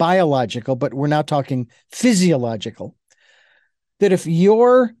speaking biological, but we're now talking physiological, that if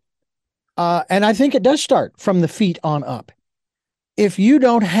you're, and I think it does start from the feet on up. If you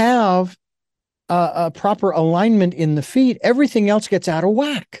don't have a proper alignment in the feet, everything else gets out of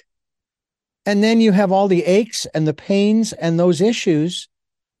whack. And then you have all the aches and the pains and those issues.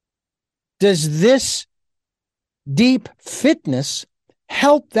 Does this deep fitness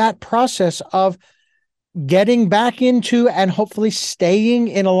help that process of getting back into and hopefully staying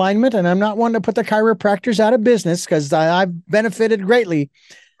in alignment? And I'm not wanting to put the chiropractors out of business, because I've benefited greatly.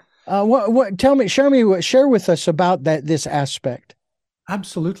 Tell me, share with us about this aspect.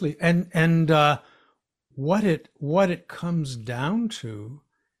 Absolutely. And what it comes down to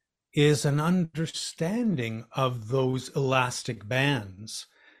is an understanding of those elastic bands.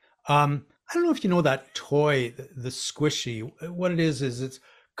 I don't know if you know that toy, the squishy. What it is it's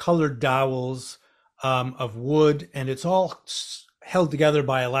colored dowels of wood, and it's all held together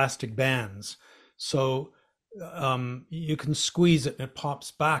by elastic bands. So you can squeeze it and it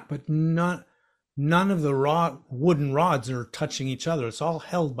pops back, but none of the wooden rods are touching each other. It's all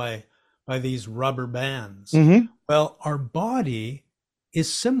held by these rubber bands. Mm-hmm. Well, our body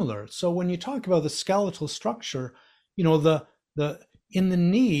is similar. So when you talk about the skeletal structure, the in the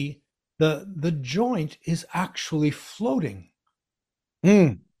knee, the joint is actually floating,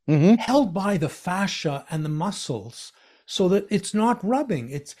 mm-hmm. held by the fascia and the muscles, so that it's not rubbing.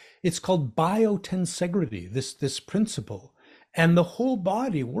 It's called biotensegrity, this principle, and the whole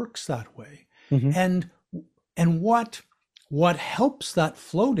body works that way. Mm-hmm. And what helps that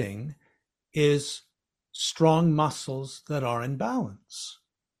floating is strong muscles that are in balance.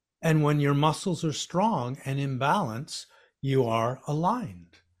 And when your muscles are strong and in balance, you are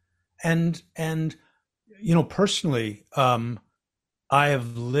aligned. And personally, I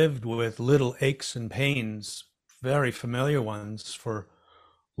have lived with little aches and pains, very familiar ones, for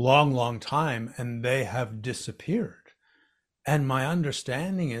long time, and they have disappeared. And my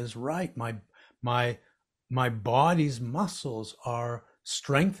understanding is, right, my body's muscles are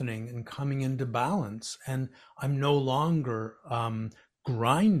strengthening and coming into balance, and I'm no longer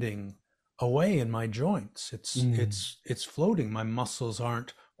grinding away in my joints. It's floating. My muscles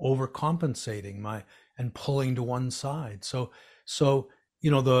aren't overcompensating and pulling to one side. So the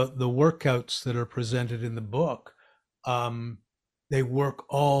workouts that are presented in the book, they work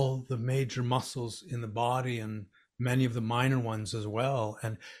all the major muscles in the body and many of the minor ones as well.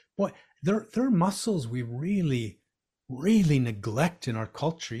 And boy, they're muscles we really neglect in our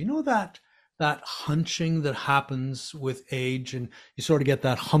culture. That hunching that happens with age, and you sort of get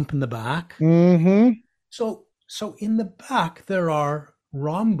that hump in the back. Mm-hmm. So in the back, there are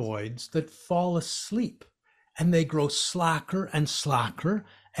rhomboids that fall asleep, and they grow slacker and slacker,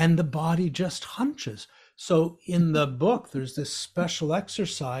 and the body just hunches. So in the book, there's this special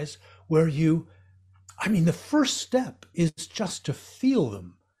exercise where the first step is just to feel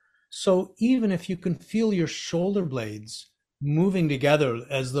them. So even if you can feel your shoulder blades moving together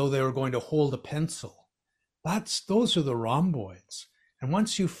as though they were going to hold a pencil, those are the rhomboids. And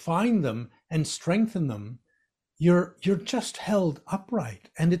once you find them and strengthen them, you're just held upright.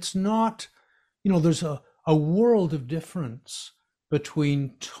 And it's not, there's a world of difference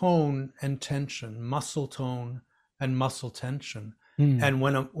between tone and tension, muscle tone and muscle tension. And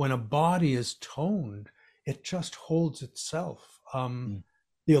when a body is toned, it just holds itself.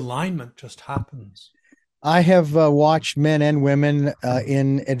 The alignment just happens. I have watched men and women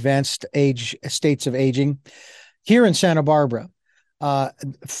in advanced states of aging here in Santa Barbara.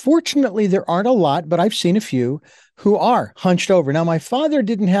 Fortunately, there aren't a lot, but I've seen a few who are hunched over. Now, my father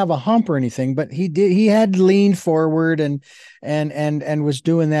didn't have a hump or anything, but he had leaned forward and was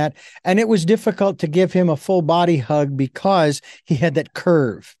doing that. And it was difficult to give him a full body hug because he had that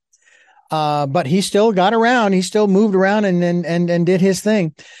curve. But he still got around. He still moved around and did his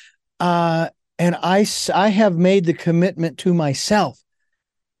thing. And I have made the commitment to myself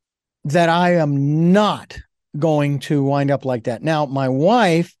that I am not going to wind up like that. Now, my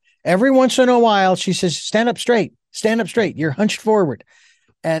wife, every once in a while, she says, stand up straight, stand up straight. You're hunched forward.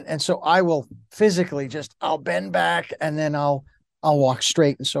 And so I will physically I'll bend back and then I'll walk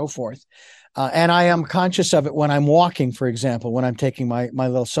straight and so forth. And I am conscious of it when I'm walking, for example, when I'm taking my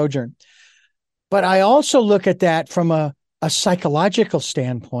little sojourn. But I also look at that from a psychological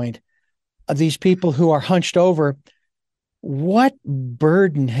standpoint of these people who are hunched over. What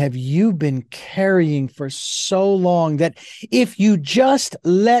burden have you been carrying for so long that if you just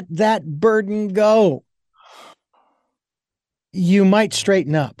let that burden go, you might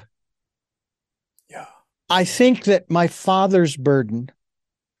straighten up? Yeah. I think that my father's burden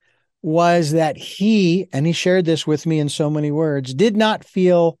was that and he shared this with me in so many words, did not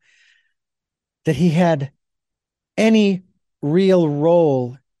feel that he had any real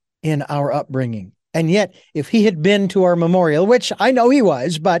role in our upbringing. And yet, if he had been to our memorial, which I know he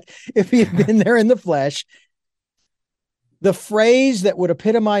was, but if he had been there in the flesh, the phrase that would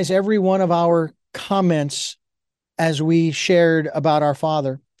epitomize every one of our comments as we shared about our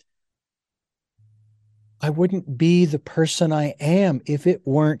father, I wouldn't be the person I am if it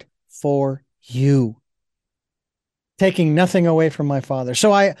weren't for you. Taking nothing away from my father.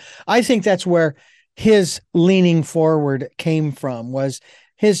 So I think that's where his leaning forward came from, was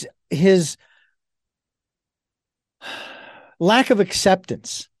his lack of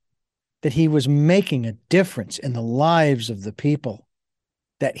acceptance that he was making a difference in the lives of the people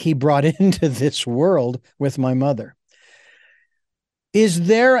that he brought into this world with my mother. Is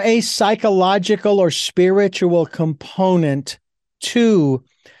there a psychological or spiritual component to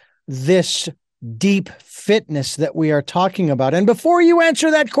this deep fitness that we are talking about? And before you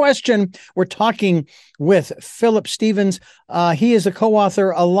answer that question, we're talking with Philip Stevens. He is a co-author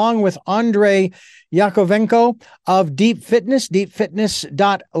along with Andrei Yakovenko of Deep Fitness.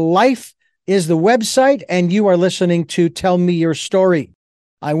 Deepfitness.life is the website, and you are listening to Tell Me Your Story.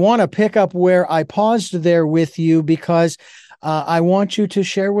 I want to pick up where I paused there with you because I want you to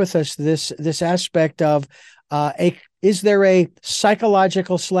share with us this aspect of is there a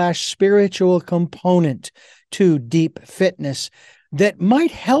psychological / spiritual component to deep fitness that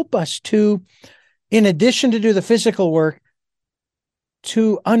might help us to, in addition to do the physical work,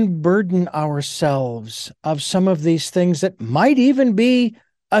 to unburden ourselves of some of these things that might even be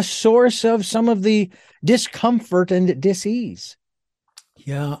a source of some of the discomfort and dis-ease?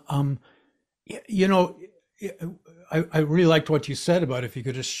 Yeah. You know, I really liked what you said about if you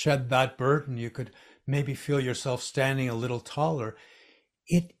could just shed that burden, you could maybe feel yourself standing a little taller.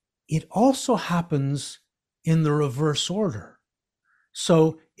 It also happens in the reverse order.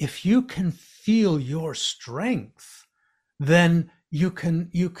 So if you can feel your strength, then you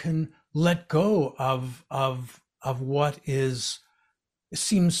can let go of what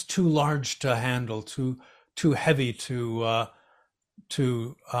seems too large to handle, too heavy to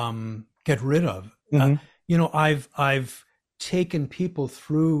get rid of. Mm-hmm. I've taken people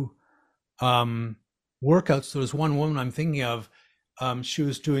through workouts. There was one woman I'm thinking of. She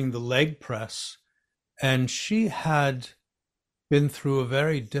was doing the leg press, and she had been through a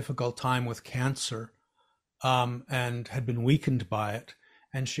very difficult time with cancer, and had been weakened by it.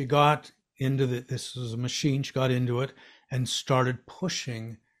 And she got into this was a machine. She got into it and started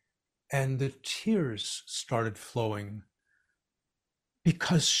pushing, and the tears started flowing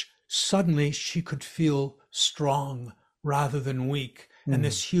because suddenly she could feel strong rather than weak. And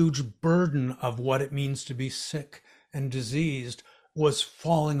this huge burden of what it means to be sick and diseased was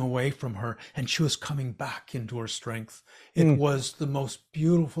falling away from her, and she was coming back into her strength. It was the most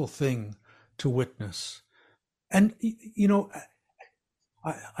beautiful thing to witness. And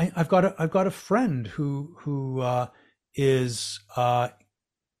I've got a friend who is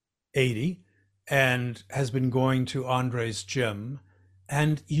 80 and has been going to Andrei's gym,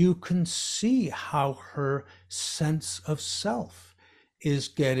 and you can see how her sense of self is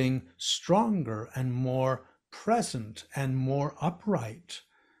getting stronger and more present and more upright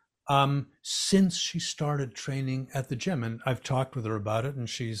since she started training at the gym. And I've talked with her about it, and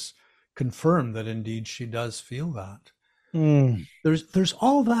she's confirmed that indeed she does feel that. There's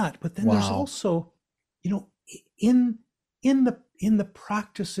all that, but then there's also, in the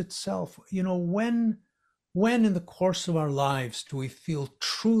practice itself, when in the course of our lives do we feel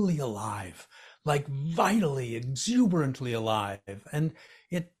truly alive, like vitally, exuberantly alive. And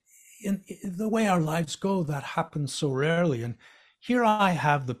it, the way our lives go, that happens so rarely. And here I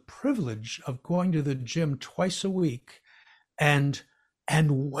have the privilege of going to the gym twice a week and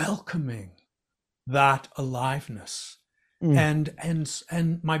welcoming that aliveness, Mm.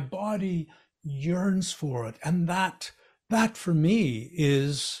 and my body yearns for it, and that for me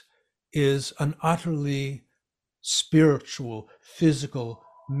is an utterly spiritual, physical,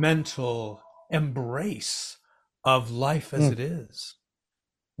 mental embrace of life as Mm. it is.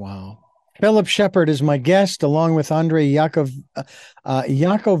 Wow. Philip Shepard is my guest, along with Andrei Yakovenko,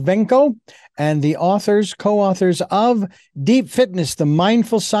 and the co-authors of Deep Fitness, the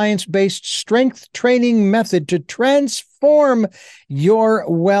mindful science-based strength training method to transform your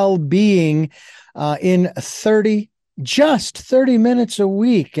well-being in just 30 minutes a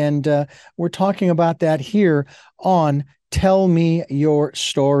week. And we're talking about that here on Tell Me Your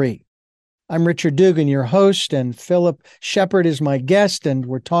Story. I'm Richard Dugan, your host, and Philip Shepard is my guest, and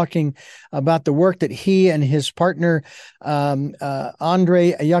we're talking about the work that he and his partner,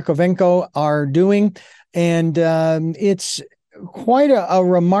 Andrei Yakovenko, are doing. And it's quite a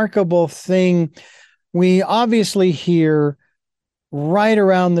remarkable thing. We obviously hear right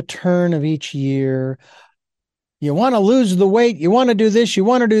around the turn of each year, you want to lose the weight, you want to do this, you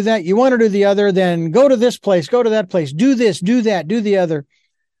want to do that, you want to do the other, then go to this place, go to that place, do this, do that, do the other.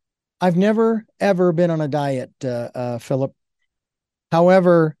 I've never, ever been on a diet, Philip.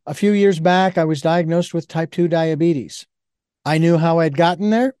 However, a few years back, I was diagnosed with type 2 diabetes. I knew how I'd gotten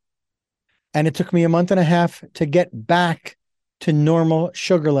there, and it took me a month and a half to get back to normal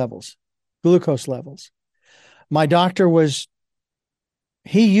sugar levels, glucose levels. My doctor my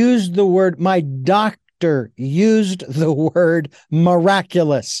doctor used the word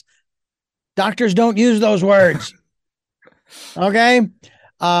miraculous. Doctors don't use those words. Okay.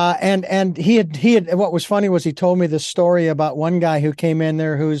 And he had, what was funny was he told me the story about one guy who came in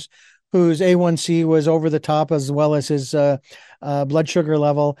there whose A1C was over the top, as well as his blood sugar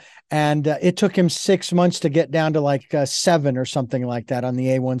level. And it took him 6 months to get down to like 7 or something like that on the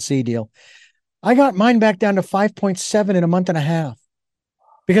A1C deal. I got mine back down to 5.7 in a month and a half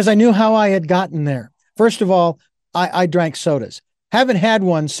because I knew how I had gotten there. First of all, I drank sodas. Haven't had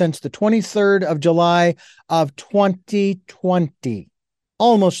one since the 23rd of July of 2020.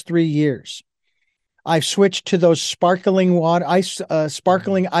 Almost 3 years. I've switched to those sparkling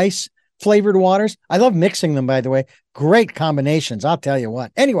ice flavored waters. I love mixing them, by the way. Great combinations. I'll tell you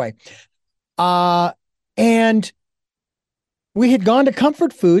what. Anyway, and we had gone to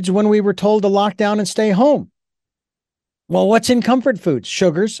comfort foods when we were told to lock down and stay home. Well, what's in comfort foods?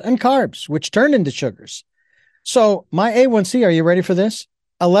 Sugars and carbs, which turn into sugars. So my A1C, are you ready for this?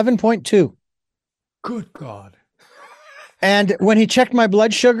 11.2. Good God. And when he checked my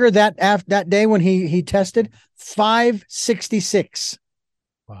blood sugar that day when he tested, 566.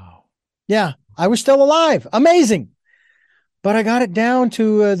 Wow. Yeah, I was still alive. Amazing. But I got it down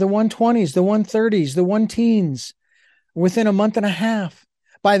to the 120s, the 130s, the 1-teens within a month and a half.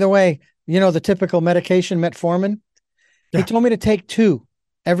 By the way, you know, the typical medication, metformin, he told me to take 2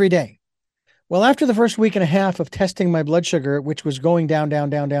 every day. Well, after the first week and a half of testing my blood sugar, which was going down, down,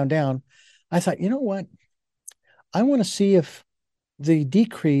 down, down, down, I thought, you know what? I want to see if the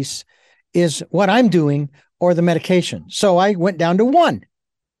decrease is what I'm doing or the medication. So I went down to 1.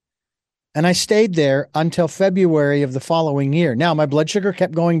 And I stayed there until February of the following year. Now, my blood sugar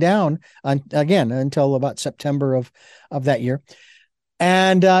kept going down again until about September of that year.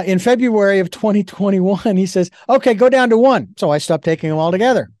 And in February of 2021, he says, okay, go down to 1. So I stopped taking them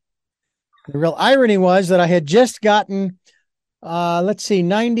altogether. The real irony was that I had just gotten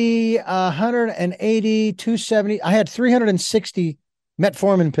 90, 180, 270. I had 360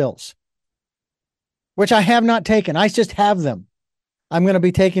 metformin pills, which I have not taken. I just have them. I'm going to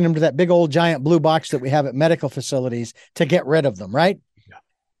be taking them to that big old giant blue box that we have at medical facilities to get rid of them, right?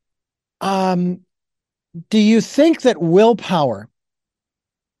 Yeah. Do you think that willpower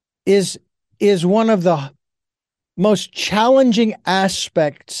is one of the most challenging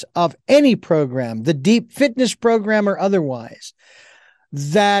aspects of any program, the deep fitness program or otherwise,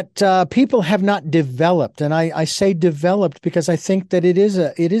 that people have not developed? And I say developed because I think that it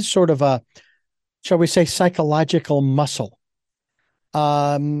is sort of a, shall we say, psychological muscle.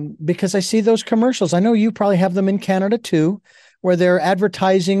 Because I see those commercials. I know you probably have them in Canada too, where they're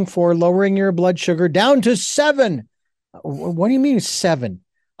advertising for lowering your blood sugar down to 7. What do you mean 7?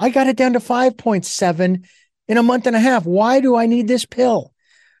 I got it down to 5.7 in a month and a half. Why do I need this pill?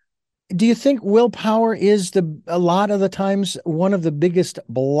 Do you think willpower is a lot of the times one of the biggest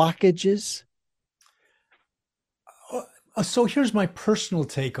blockages? So here's my personal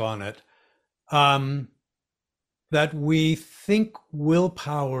take on it. um, that we think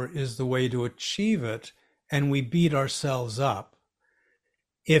willpower is the way to achieve it, and we beat ourselves up.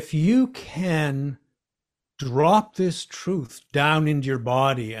 If you can drop this truth down into your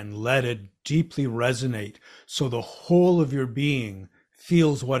body and let it deeply resonate so the whole of your being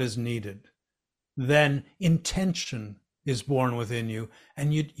feels what is needed, then intention is born within you,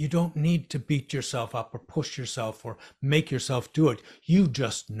 and you don't need to beat yourself up or push yourself or make yourself do it. You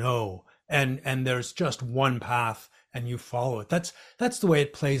just know, and there's just one path, and you follow it. That's the way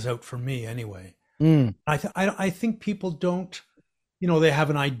it plays out for me anyway. Mm. I think people don't, they have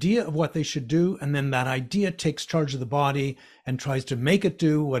an idea of what they should do, and then that idea takes charge of the body and tries to make it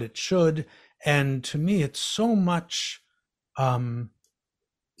do what it should. And to me, it's so much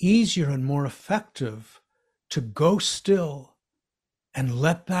easier and more effective to go still and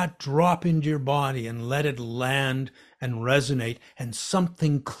let that drop into your body and let it land and resonate, and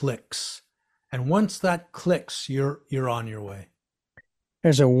something clicks. And once that clicks, you're on your way.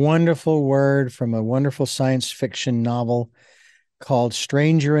 There's a wonderful word from a wonderful science fiction novel called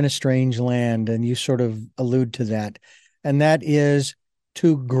Stranger in a Strange Land, and you sort of allude to that, and that is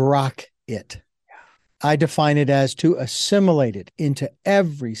to grok it. I define it as to assimilate it into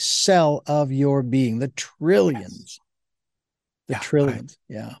every cell of your being, the trillions. Yes. The trillions.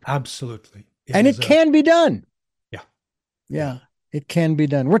 Yeah. Absolutely. And it can be done. Yeah. Yeah. It can be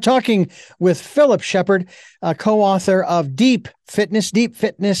done. We're talking with Philip Shepherd, co-author of Deep Fitness,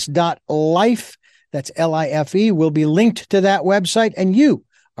 deepfitness.life. That's LIFE. Will be linked to that website. And you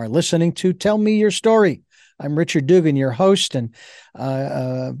are listening to Tell Me Your Story. I'm Richard Dugan, your host, and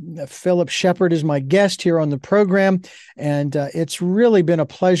Philip Shepherd is my guest here on the program. And it's really been a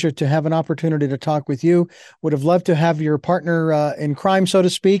pleasure to have an opportunity to talk with you. Would have loved to have your partner in crime, so to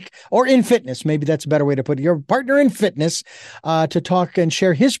speak, or in fitness. Maybe that's a better way to put it. Your partner in fitness to talk and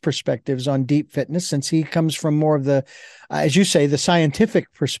share his perspectives on deep fitness, since he comes from more of the, as you say, the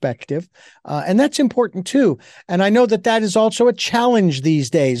scientific perspective. And that's important too. And I know that is also a challenge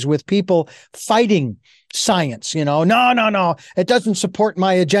these days with people fighting science. No, it doesn't support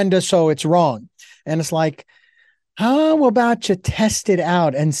my agenda, so it's wrong. And it's like, how about you test it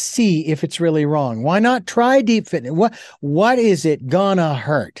out and see if it's really wrong? Why not try deep fitness? What is it gonna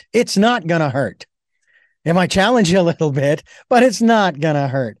hurt? It's not gonna hurt. It might challenge you a little bit, but it's not gonna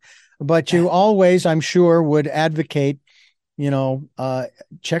hurt. But you always, I'm sure, would advocate,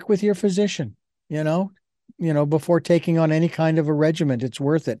 check with your physician, before taking on any kind of a regimen. It's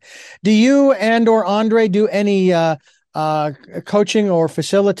worth it. Do you or Andrei do any coaching or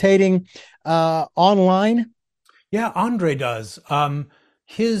facilitating online? Yeah, Andrei does.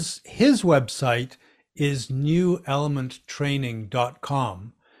 His website is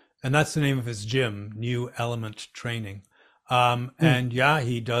newelementtraining.com, and that's the name of his gym, New Element Training. And yeah,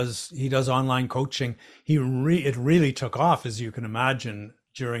 he does online coaching. It really took off, as you can imagine,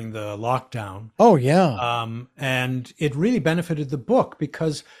 during the lockdown. Oh, yeah. And it really benefited the book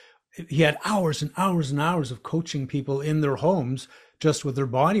because he had hours and hours and hours of coaching people in their homes just with their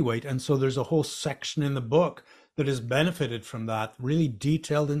body weight. And so there's a whole section in the book that has benefited from that, really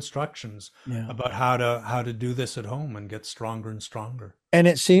detailed instructions about how to do this at home and get stronger and stronger. And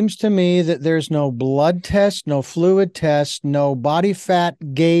it seems to me that there's no blood test, no fluid test, no body fat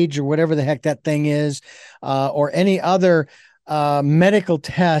gauge or whatever the heck that thing is, or any other medical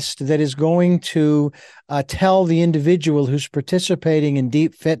test that is going to tell the individual who's participating in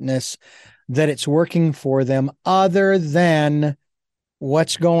deep fitness that it's working for them, other than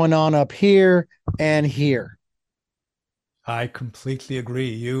what's going on up here and here. I completely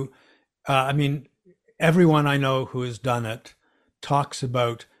agree. Everyone I know who has done it talks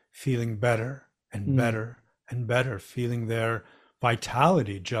about feeling better and better and better, feeling their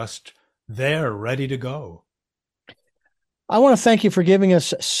vitality just there, ready to go. I want to thank you for giving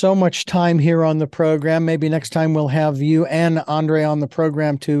us so much time here on the program. Maybe next time we'll have you and Andrei on the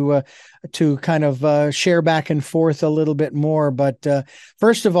program to kind of share back and forth a little bit more. But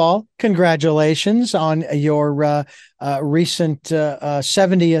first of all, congratulations on your recent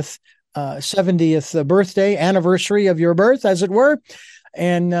 70th birthday, anniversary of your birth, as it were.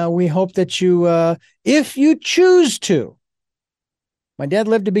 And we hope that you, if you choose to, my dad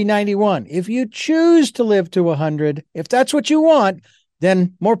lived to be 91. If you choose to live to 100, if that's what you want,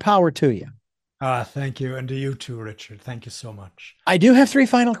 then more power to you. Thank you. And to you too, Richard. Thank you so much. I do have 3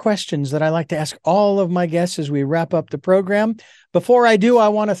 final questions that I like to ask all of my guests as we wrap up the program. Before I do, I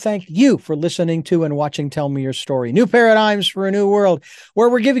want to thank you for listening to and watching Tell Me Your Story. New paradigms for a new world, where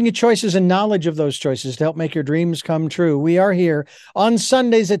we're giving you choices and knowledge of those choices to help make your dreams come true. We are here on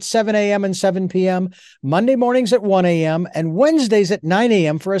Sundays at 7 a.m. and 7 p.m., Monday mornings at 1 a.m., and Wednesdays at 9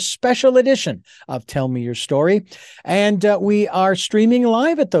 a.m. for a special edition of Tell Me Your Story. And we are streaming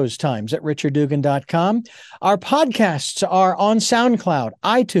live at those times at richarddugan.com. Our podcasts are on SoundCloud,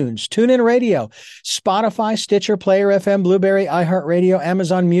 iTunes, TuneIn Radio, Spotify, Stitcher, Player FM, Blueberry, iHeartRadio,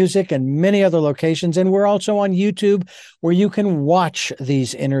 Amazon Music, and many other locations. And we're also on YouTube, where you can watch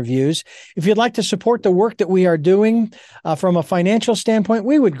these interviews. If you'd like to support the work that we are doing from a financial standpoint,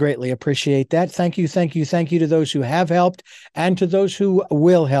 we would greatly appreciate that. Thank you, thank you, thank you to those who have helped and to those who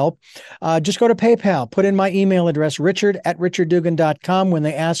will help. Just go to PayPal, put in my email address, richard@richarddugan.com, when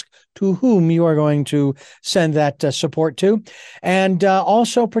they ask to whom you are going to send that support to. And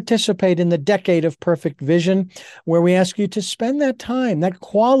also participate in the Decade of Perfect Vision, where we ask you to spend that time, that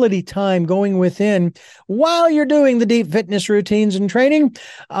quality time going within while you're doing the deep fitness routines and training,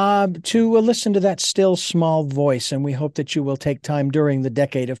 to listen to that still small voice. And we hope that you will take time during the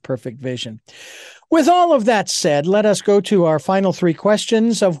Decade of Perfect Vision. With all of that said, let us go to our final three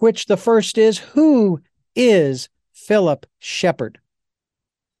questions, of which the first is, who is Philip Shepherd?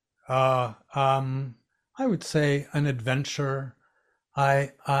 I would say an adventure.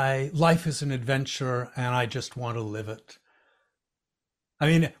 Life is an adventure, and I just want to live it. I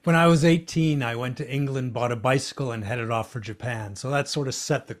mean, when I was 18, I went to England, bought a bicycle, and headed off for Japan. So that sort of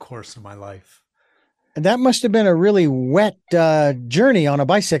set the course of my life. And that must have been a really wet journey on a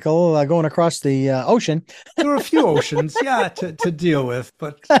bicycle going across the ocean. There were a few oceans, yeah, to deal with,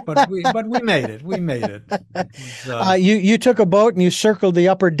 but we made it. We made it. You took a boat and you circled the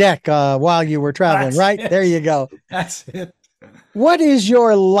upper deck while you were traveling, right? It. There you go. That's it. What is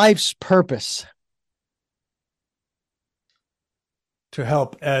your life's purpose? To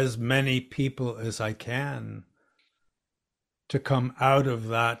help as many people as I can to come out of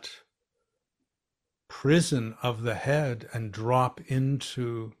that prison of the head and drop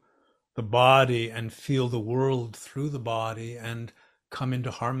into the body and feel the world through the body and come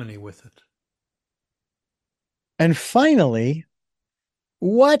into harmony with it. And finally,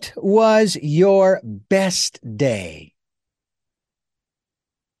 what was your best day?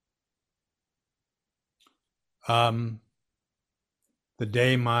 The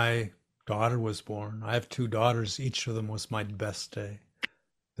day my daughter was born. I have two daughters. Each of them was my best day.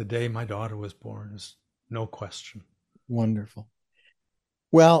 The day my daughter was born is no question. Wonderful.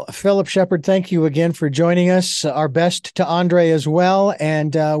 Well, Philip Shepherd, thank you again for joining us. Our best to Andrei as well.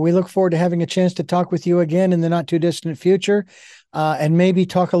 And we look forward to having a chance to talk with you again in the not too distant future, and maybe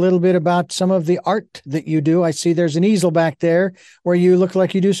talk a little bit about some of the art that you do. I see there's an easel back there where you look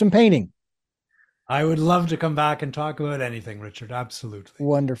like you do some painting. I would love to come back and talk about anything, Richard. Absolutely.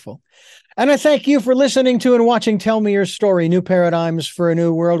 Wonderful. And I thank you for listening to and watching Tell Me Your Story, New Paradigms for a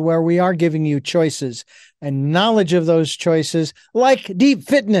New World, where we are giving you choices and knowledge of those choices, like deep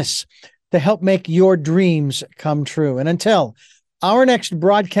fitness, to help make your dreams come true. And until our next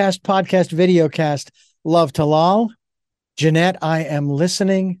broadcast, podcast, videocast, love to Lal, Jeanette, I am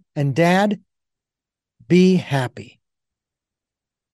listening, and Dad, be happy.